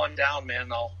 "Come on down,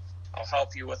 man. I'll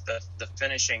help you with the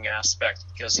finishing aspect,"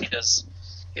 because he has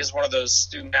one of those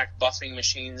Stumac buffing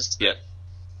machines. Yeah.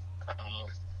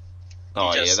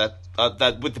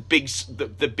 That with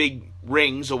the big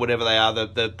rings or whatever they are,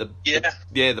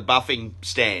 the buffing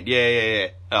stand. Yeah.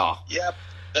 Oh. Yeah.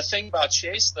 The thing about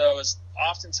Chase though is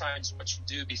oftentimes what you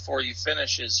do before you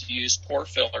finish is you use pore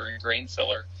filler and grain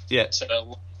filler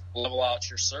to level out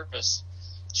your surface.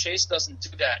 Chase doesn't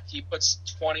do that. He puts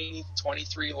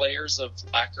 23 layers of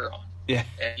lacquer on. Yeah.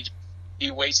 And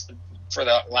he waits for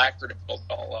that lacquer to build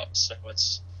it all up. So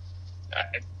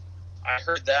I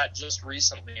heard that just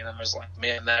recently, and I was like,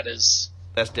 man, that's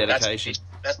dedication.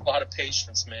 That's a lot of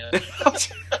patience, man.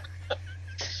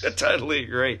 I totally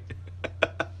agree.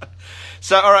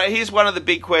 So, all right, here's one of the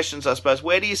big questions, I suppose.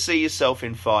 Where do you see yourself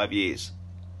in 5 years?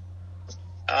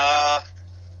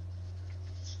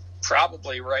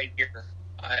 Probably right here.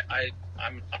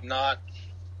 I'm not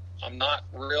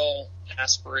real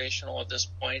aspirational at this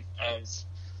point of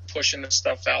pushing the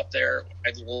stuff out there.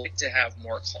 I'd like to have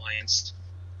more clients.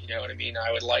 You know what I mean?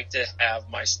 I would like to have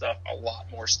my stuff, a lot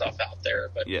more stuff out there.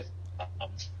 But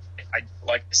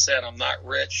like I said, I'm not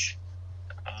rich.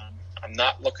 I'm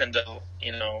not looking to,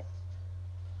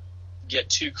 get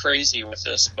too crazy with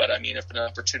this. But I mean, if an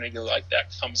opportunity like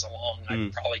that comes along,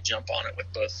 I'd probably jump on it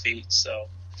with both feet. So,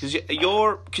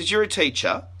 because you're a teacher,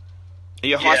 are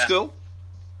you high school?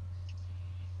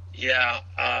 Yeah,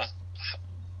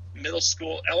 middle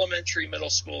school, elementary, middle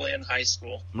school, and high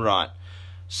school. Right.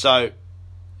 So,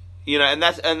 and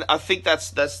I think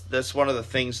that's one of the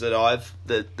things that I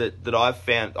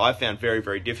found very,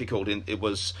 very difficult. It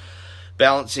was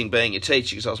balancing being a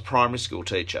teacher, because I was a primary school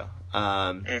teacher.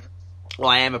 Well,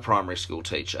 I am a primary school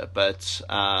teacher, but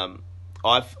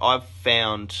I've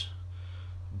found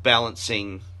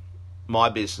balancing my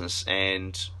business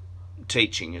and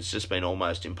teaching has just been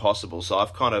almost impossible. So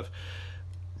I've kind of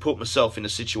put myself in a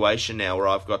situation now where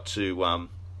I've got to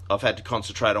I've had to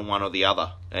concentrate on one or the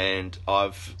other, and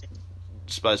I've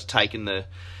taken the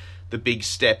big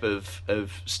step of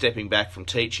stepping back from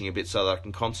teaching a bit so that I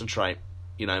can concentrate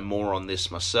more on this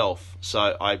myself.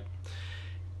 So I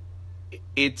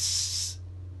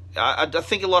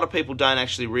think a lot of people don't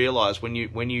actually realise when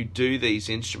you do these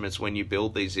instruments, when you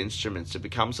build these instruments, it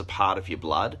becomes a part of your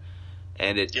blood,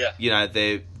 and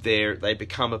they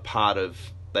become a part of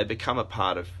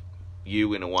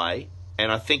you in a way.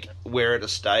 And I think we're at a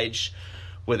stage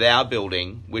with our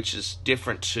building which is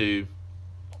different to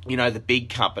the big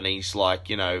companies like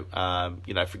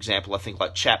for example, I think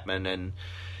like Chapman and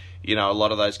a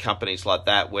lot of those companies like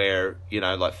that, where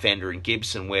like Fender and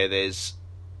Gibson, where there's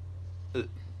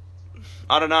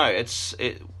I don't know,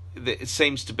 it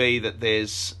seems to be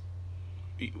that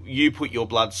you put your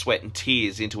blood, sweat and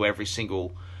tears into every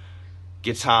single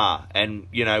guitar. And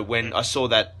when I saw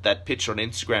that picture on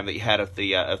Instagram that you had of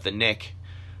the neck,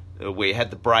 where you had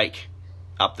the break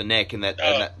up the neck, and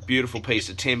that beautiful piece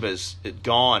of timber's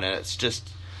gone, and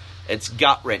it's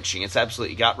gut wrenching. It's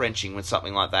absolutely gut wrenching when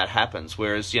something like that happens.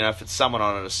 Whereas if it's someone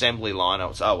on an assembly line,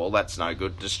 it's that's no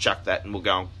good. Just chuck that and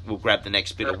we'll grab the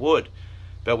next bit of wood.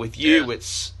 But with you,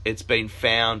 it's been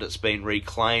found, it's been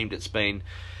reclaimed, it's been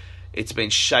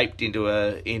shaped into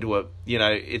a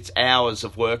it's hours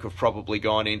of work have probably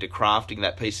gone into crafting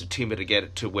that piece of timber to get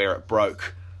it to where it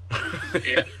broke.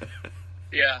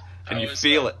 Yeah. And you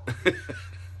feel it.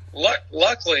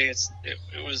 Luckily,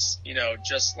 it was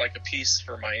just like a piece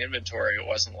for my inventory. It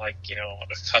wasn't like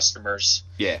a customer's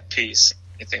piece,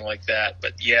 anything like that.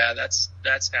 But yeah, that's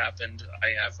happened.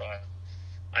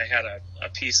 I had a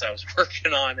piece I was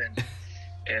working on,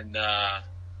 and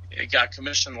it got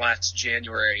commissioned last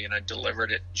January, and I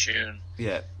delivered it in June.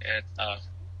 Yeah, and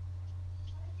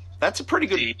that's a pretty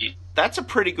good. That's a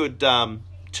pretty good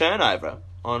turnover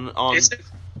on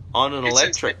an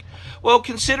electric. Well,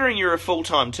 considering you're a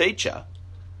full-time teacher,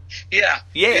 Yeah.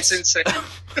 Yes. It's insane.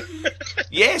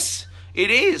 Yes, it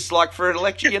is. Like for an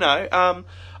electric,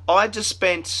 I just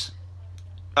spent.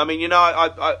 I mean,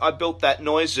 I built that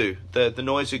Noizu, the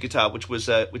Noizu guitar, which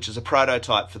is a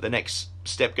prototype for the next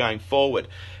step going forward,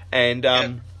 and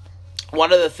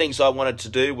one of the things I wanted to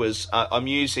do was I'm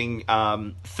using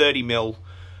 30 mil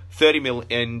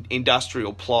in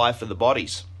industrial ply for the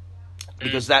bodies,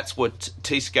 because that's what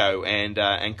Tisco and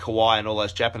Kawai and all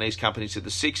those Japanese companies in the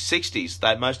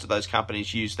 60s. Most of those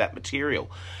companies use that material,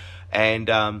 and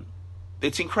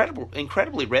it's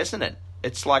incredibly resonant.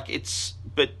 It's like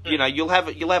but you'll have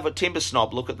a timber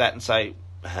snob look at that and say,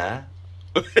 huh?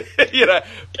 Right.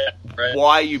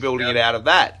 Why are you building it out of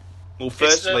that? Well,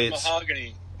 firstly, it's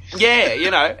mahogany.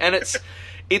 Yeah, and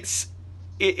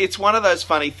it's one of those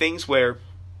funny things where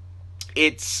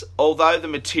although the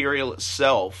material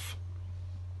itself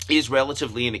is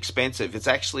relatively inexpensive, it's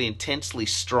actually intensely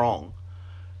strong.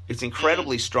 It's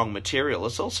incredibly strong material.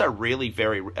 It's also really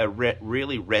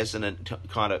really resonant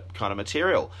kind of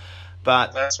material.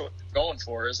 But that's what they're going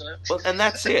for, isn't it? Well, and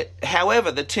that's it.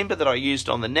 However, the timber that I used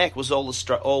on the neck was all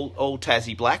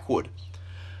Tassie Blackwood,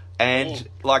 and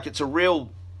like it's a real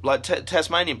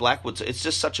Tasmanian Blackwoods. It's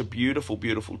just such a beautiful,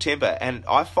 beautiful timber, and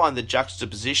I find the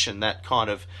juxtaposition, that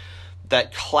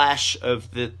clash of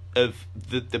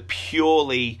the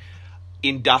purely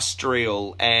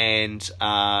industrial and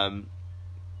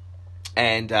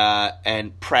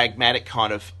pragmatic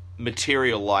kind of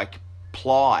material like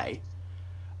ply,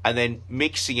 and then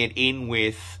mixing it in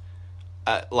with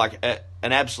an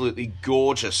absolutely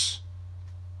gorgeous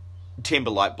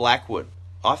timber like Blackwood.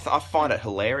 I find it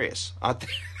hilarious.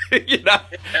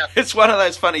 It's one of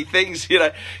those funny things,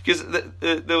 because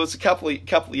there was a couple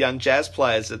of young jazz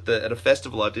players at a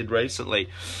festival I did recently,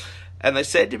 and they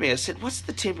said to me, I said, "What's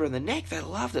the timber in the neck?" They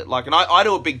loved it. And I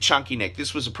do a big chunky neck.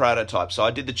 This was a prototype, so I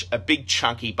did a big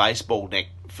chunky baseball neck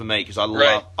for me, because I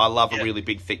love a really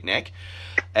big thick neck,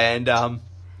 and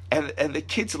the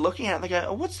kids are looking at it and they go,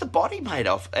 "Oh, what's the body made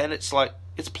of?" And it's like,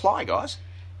 "It's ply, guys."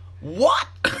 What?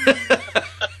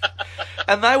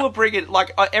 And they were bringing,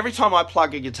 every time I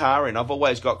plug a guitar in, I've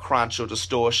always got crunch or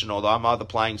distortion, or I'm either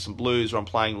playing some blues or I'm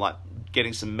playing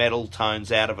getting some metal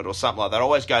tones out of it or something like that. I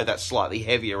always go that slightly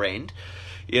heavier end,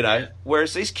 Yeah.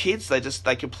 Whereas these kids, they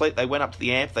went up to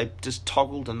the amp, they just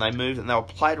toggled and they moved and they were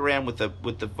played around with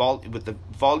the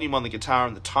volume on the guitar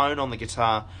and the tone on the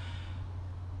guitar,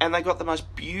 and they got the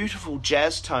most beautiful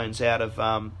jazz tones out of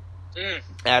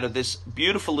this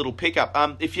beautiful little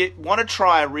pickup. If you want to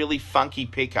try a really funky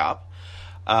pickup,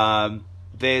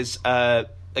 there's a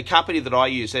company that I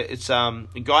use. It's a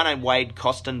guy named Wade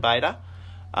Kostenbader.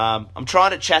 I'm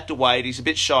trying to chat to Wade. He's a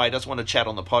bit shy. He doesn't want to chat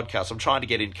on the podcast. I'm trying to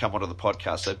get him to come onto the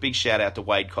podcast. So big shout out to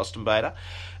Wade Kostenbader.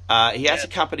 He has a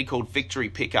company called Victory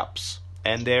Pickups,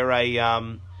 and they're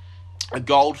a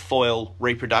gold foil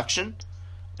reproduction.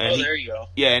 And there you go.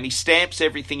 Yeah, and he stamps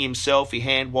everything himself. He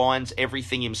hand winds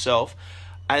everything himself.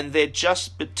 And they're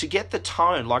but to get the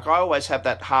tone, like I always have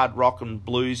that hard rock and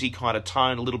bluesy kind of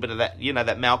tone, a little bit of that,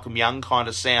 that Malcolm Young kind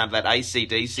of sound, that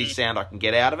AC/DC sound I can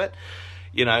get out of it.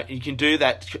 You can do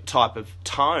that type of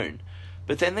tone.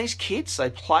 But then these kids,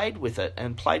 they played with it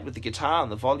and played with the guitar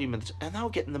and the volume, and they were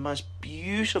getting the most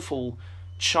beautiful,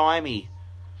 chimey,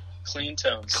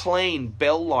 clean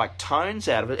bell-like tones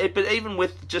out of it. But even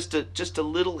with just a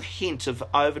little hint of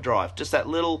overdrive, just that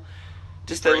little,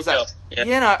 there was that,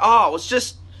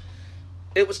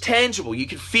 it was tangible. You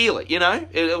could feel it.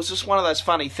 It was just one of those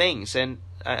funny things, and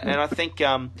I think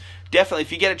definitely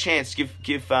if you get a chance,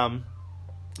 give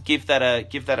that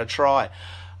a try.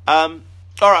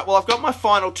 All right. Well, I've got my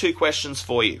final two questions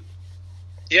for you.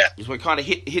 Yeah. Because we're kind of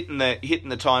hitting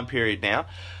the time period now.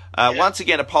 Once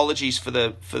again, apologies for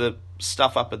the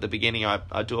stuff up at the beginning.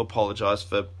 I do apologise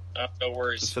for no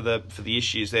worries for the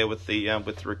issues there with the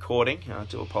recording. I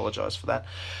do apologise for that.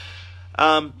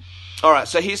 All right.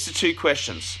 So here's the two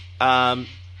questions.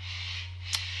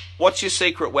 What's your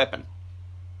secret weapon?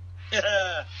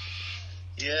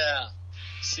 Yeah.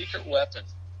 Secret weapon.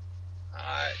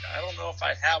 I don't know if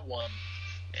I have one,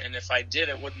 and if I did,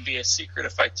 it wouldn't be a secret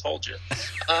if I told you.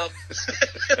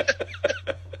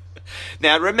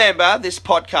 Now, remember, this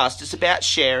podcast is about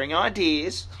sharing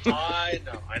ideas. I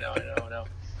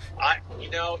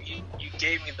know. You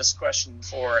gave me this question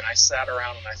before, and I sat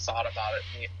around and I thought about it.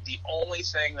 And the only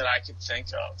thing that I could think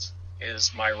of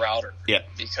is my router. Yeah.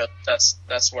 Because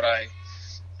that's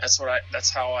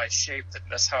how I shape it.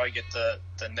 That's how I get the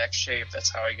neck shape. That's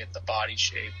how I get the body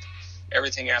shape.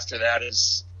 Everything after that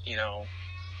is,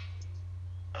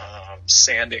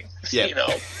 sanding. Yeah.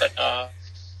 But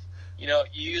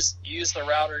use the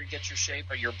router to get your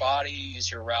shape of your body. Use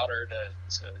your router to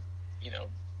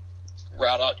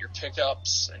route out your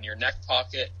pickups and your neck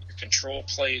pocket, your control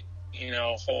plate,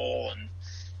 hole. And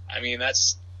I mean,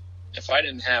 if I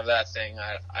didn't have that thing,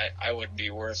 I wouldn't be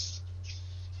worth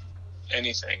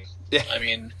anything. Yeah. I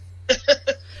mean,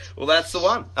 well, that's the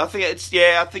one. I think I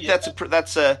think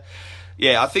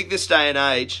I think this day and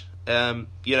age,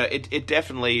 it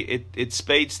definitely it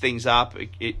speeds things up.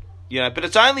 But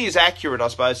it's only as accurate, I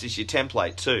suppose, as your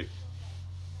template too.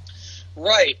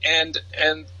 Right, and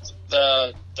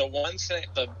the one thing,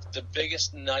 the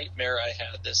biggest nightmare I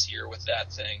had this year with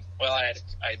that thing. Well, I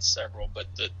had several, but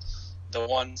the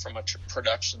one from a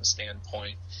production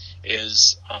standpoint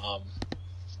is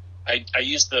I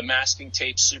used the masking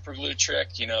tape super glue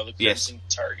trick. The yes.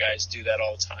 guitar guys do that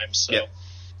all the time. So yep.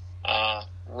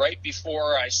 Right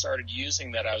before I started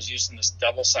using that, I was using this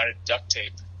double-sided duct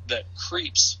tape that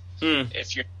creeps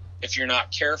if you're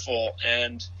not careful,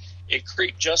 and it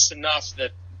creeped just enough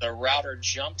that the router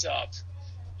jumped up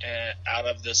out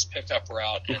of this pickup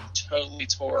route and totally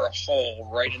tore a hole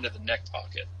right into the neck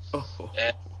pocket. Oh.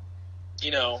 And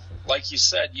like you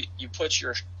said, you put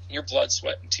your blood,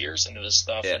 sweat, and tears into this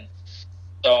stuff, yeah. and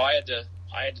so I had to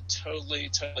totally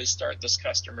start this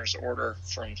customer's order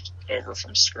from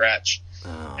scratch,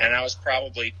 and I was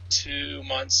probably 2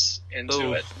 months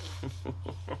into it.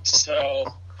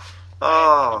 So,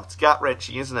 it's gut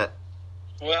wrenching, isn't it?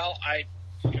 Well,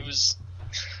 it was,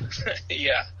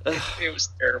 yeah, it was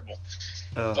terrible.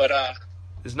 Oh. But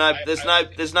there's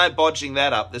no bodging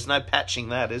that up. There's no patching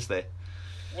that, is there?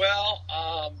 Well,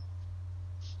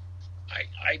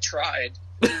 I tried.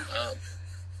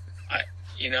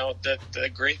 The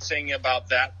great thing about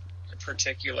that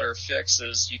particular fix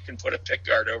is you can put a pick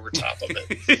guard over top of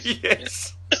it.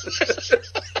 Yes.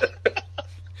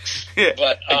 Yeah,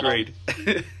 but agreed.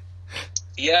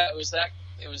 Yeah, it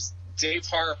was Dave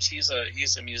Harms. He's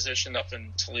a musician up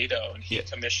in Toledo, and he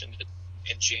commissioned it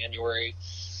in January,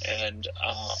 and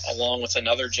along with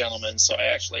another gentleman. So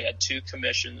I actually had 2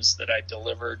 commissions that I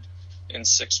delivered in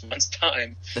 6 months'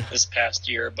 time this past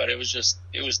year. But it was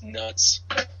nuts,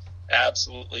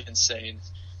 absolutely insane.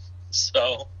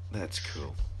 So that's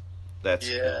cool. That's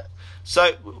yeah. Cool.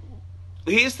 So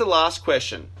here's the last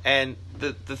question, and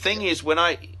the thing is, when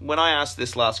I ask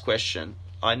this last question,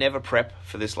 I never prep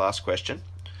for this last question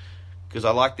because I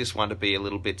like this one to be a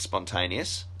little bit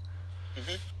spontaneous.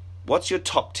 Mm-hmm. What's your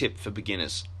top tip for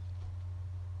beginners?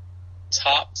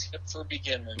 Top tip for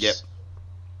beginners? Yep.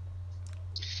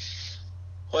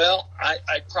 Well,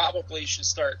 I probably should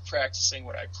start practicing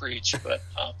what I preach, but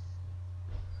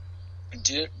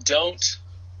don't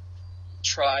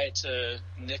try to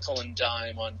nickel and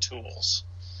dime on tools.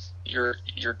 Your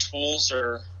tools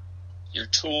are your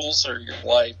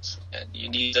life, and you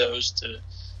need those to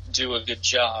do a good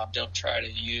job. Don't try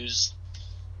to use,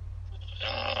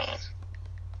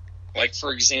 like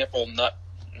for example, nut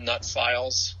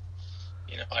files.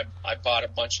 I bought a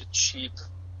bunch of cheap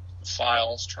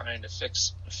files trying to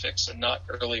fix a nut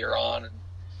earlier on,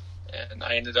 and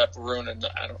I ended up ruining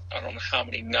I don't know how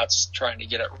many nuts trying to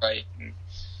get it right. And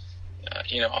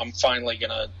I'm finally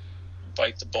gonna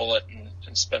bite the bullet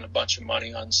and spend a bunch of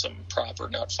money on some proper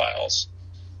nut files,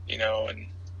 and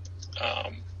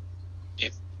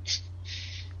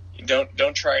you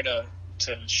don't try to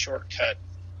shortcut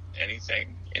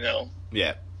anything,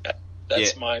 Yeah.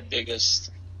 That's my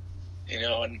biggest,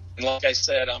 and like I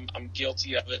said, I'm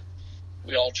guilty of it.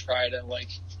 We all try to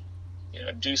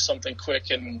do something quick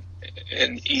and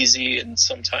easy, and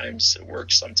sometimes it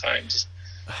works, sometimes,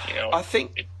 I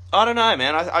think I don't know,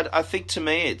 man. I think to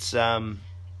me it's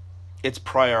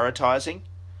prioritizing,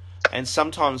 and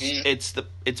sometimes it's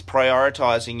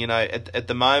prioritizing. At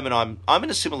the moment I'm in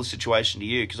a similar situation to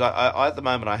you because I at the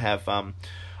moment I have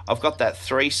I've got that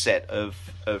 3 set of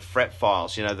fret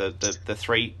files. The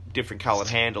 3 different coloured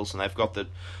handles, and they've got the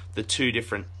 2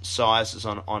 different sizes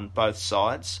on both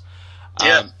sides.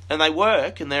 And they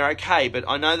work and they're okay, but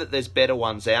I know that there's better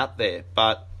ones out there.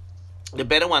 But the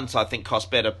better ones I think cost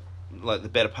better. Like the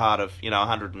better part of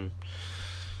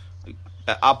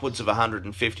upwards of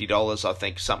 $150, I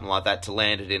think, something like that, to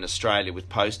land it in Australia with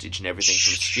postage and everything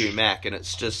from Stu Mac, and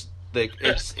it's just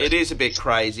it is a bit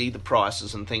crazy, the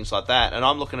prices and things like that. And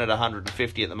I'm looking at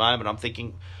 $150 at the moment. I'm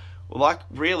thinking, well,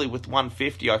 really with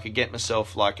 $150 I could get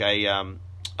myself like a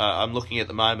I'm looking at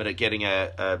the moment at getting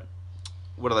a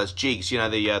what are those jigs?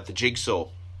 The jigsaw.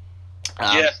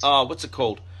 Oh, what's it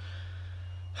called?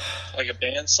 Like a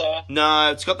bandsaw? No,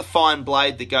 it's got the fine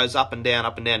blade that goes up and down,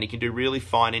 up and down. You can do really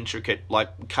fine, intricate,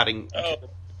 like cutting. Oh,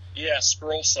 yeah,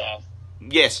 scroll saw.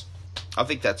 Yes, I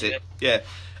think that's it. Yeah,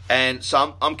 and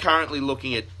so I'm currently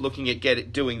looking at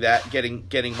doing that,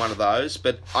 getting one of those.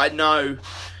 But I know,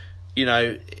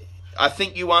 I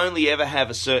think you only ever have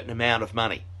a certain amount of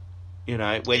money. You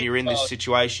know, when you're in this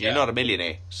situation, you're not a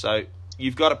millionaire, so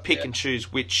you've got to pick and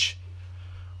choose which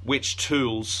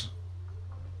tools.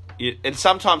 And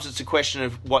sometimes it's a question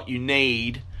of what you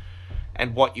need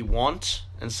and what you want,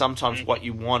 and sometimes what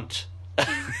you want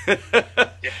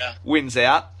wins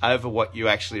out over what you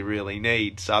actually really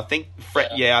need. So I think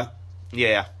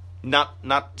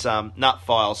nut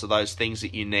files are those things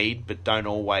that you need but don't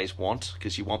always want,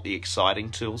 because you want the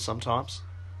exciting tools sometimes.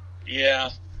 Yeah.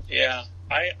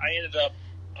 I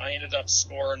ended up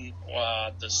scoring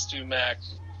the Stumac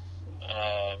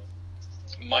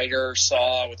miter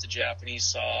saw with the Japanese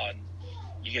saw, and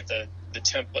you get the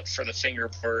template for the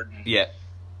fingerboard. And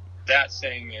that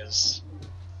thing is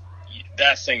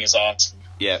awesome.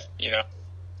 Yeah. You know,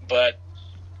 but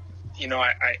you know,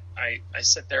 I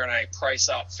sit there and I price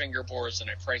out fingerboards and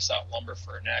I price out lumber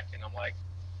for a neck, and I'm like,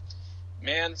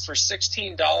 man, for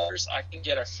 $16 I can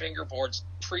get a fingerboard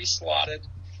pre-slotted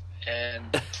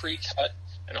and pre-cut,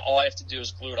 and all I have to do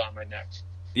is glue it on my neck.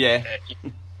 Yeah.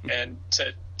 And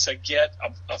to get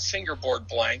a fingerboard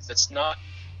blank that's not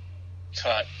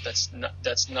cut,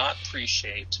 that's not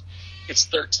pre-shaped, it's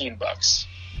 $13.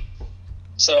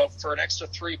 So for an extra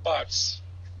 $3,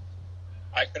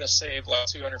 I could have saved like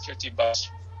 $250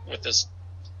 with this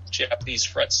Japanese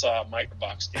fret saw micro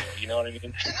box deal. You know what I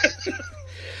mean?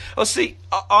 Well, see,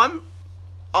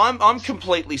 I'm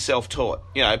completely self-taught,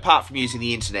 you know, apart from using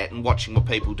the internet and watching what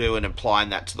people do and applying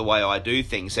that to the way I do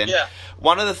things. And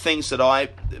one of the things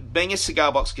that being a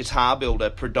cigar box guitar builder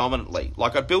predominantly,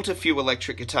 like I built a few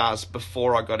electric guitars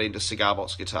before I got into cigar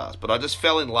box guitars, but I just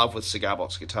fell in love with cigar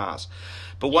box guitars.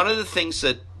 But one of the things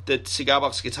that cigar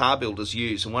box guitar builders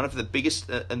use, and one of the biggest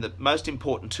and the most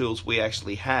important tools we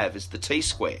actually have, is the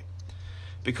T-square.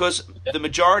 Because the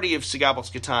majority of cigar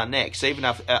box guitar necks, even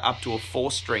up to a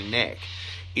 4-string neck,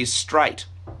 is straight.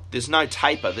 There's no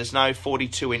taper. There's no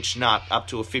 42-inch nut up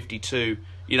to a 52,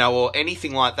 you know, or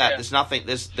anything like that. There's nothing.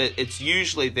 It's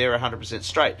usually they're 100%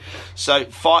 straight.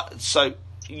 So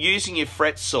using your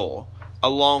fret saw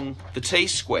along the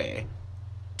T-square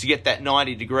to get that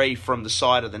 90 degree from the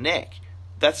side of the neck,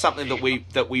 that's something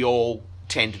that we all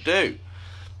tend to do.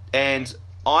 And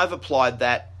I've applied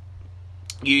that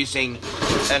using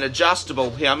an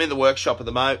adjustable. Here, I'm in the workshop at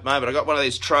the moment. I got one of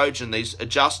these Trojan, these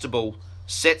adjustable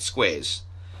set squares,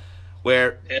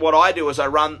 where what I do is I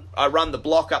run the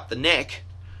block up the neck,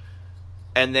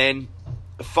 and then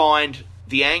find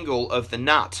the angle of the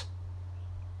nut,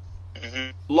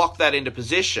 lock that into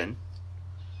position,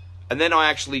 and then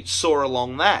I actually saw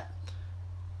along that,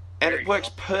 and it works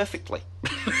perfectly.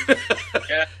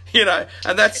 You know,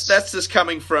 and that's just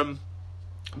coming from.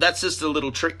 That's just a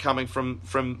little trick coming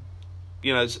from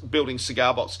you know, building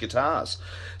cigar box guitars.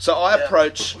 So I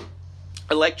approach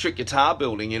electric guitar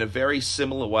building in a very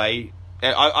similar way.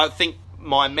 I think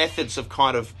my methods have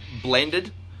kind of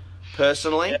blended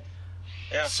personally.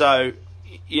 Yeah. So,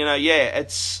 you know,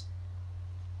 it's...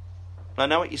 I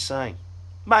know what you're saying.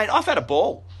 Mate, I've had a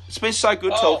ball. It's been so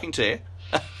good talking to you.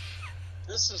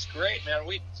 This is great, man.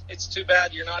 It's too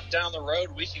bad you're not down the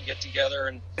road. We can get together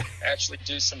and actually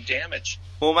do some damage.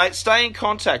 Well, mate, stay in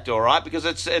contact, all right? Because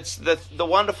it's the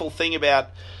wonderful thing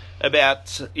about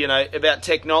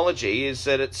technology is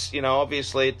that it's, you know,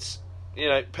 obviously it's, you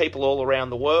know, people all around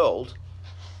the world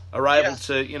are able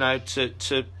to, you know, to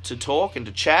talk and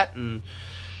to chat and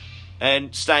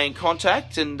stay in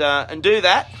contact and do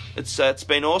that. It's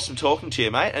been awesome talking to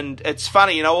you, mate. And it's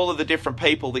funny, you know, all of the different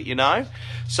people that you know.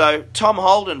 So Tom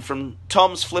Holben from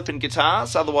Tom's Flippin'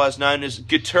 Guitars, otherwise known as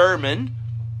Guitarman.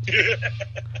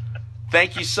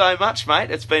 Thank you so much,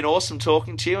 mate. It's been awesome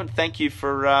talking to you, and thank you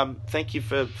for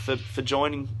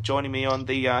joining me on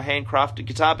the Handcrafted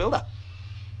Guitar Builder.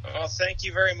 Well, thank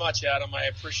you very much, Adam. I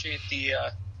appreciate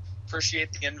the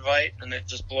invite, and it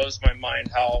just blows my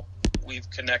mind how we've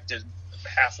connected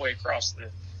halfway across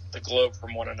the globe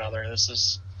from one another.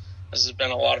 This has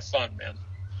been a lot of fun, man.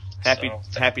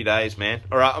 Happy days, man.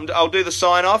 All right, I'll do the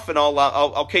sign off, and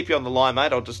I'll keep you on the line,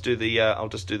 mate. I'll just do the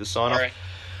sign off.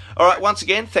 All right. Once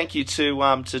again, thank you to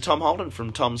Tom Holben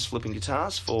from Tom's Flipping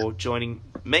Guitars for joining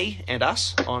me and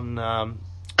us on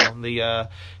the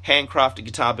Handcrafted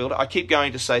Guitar Builder. I keep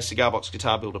going to say Cigar Box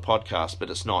Guitar Builder podcast, but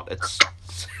it's not. It's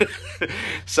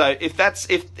so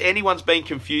if anyone's been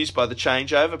confused by the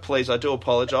changeover, please, I do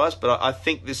apologise. But I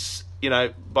think this, you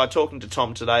know, by talking to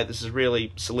Tom today, this has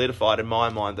really solidified in my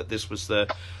mind that this was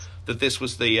the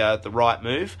right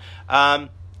move.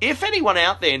 If anyone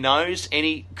out there knows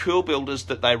any cool builders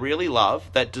that they really love,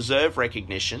 that deserve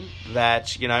recognition,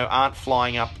 that, you know, aren't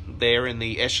flying up there in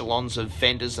the echelons of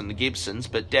Fenders and the Gibsons,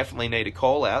 but definitely need a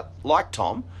call out, like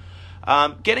Tom,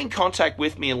 get in contact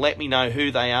with me and let me know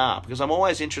who they are, because I'm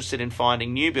always interested in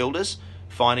finding new builders,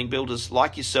 finding builders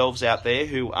like yourselves out there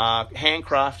who are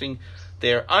handcrafting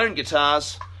their own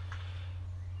guitars.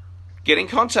 Get in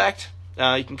contact.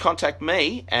 You can contact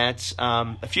me at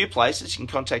a few places. You can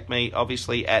contact me,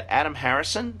 obviously, at Adam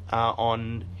Harrison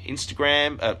on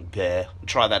Instagram.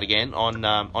 Try that again.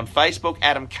 On Facebook,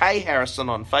 Adam K. Harrison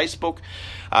on Facebook.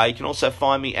 You can also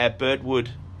find me at Birdwood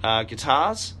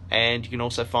Guitars, and you can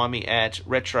also find me at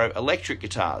Retro Electric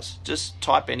Guitars. Just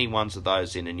type any ones of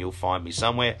those in and you'll find me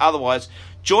somewhere. Otherwise,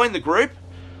 join the group,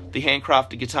 the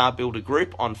Handcrafted Guitar Builder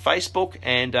group on Facebook,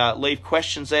 and leave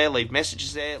questions there, leave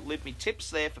messages there, leave me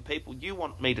tips there for people you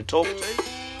want me to talk to.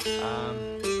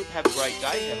 Have a great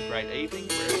day, have a great evening,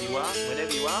 wherever you are,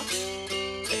 whenever you are.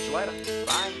 Catch you later.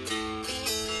 Bye.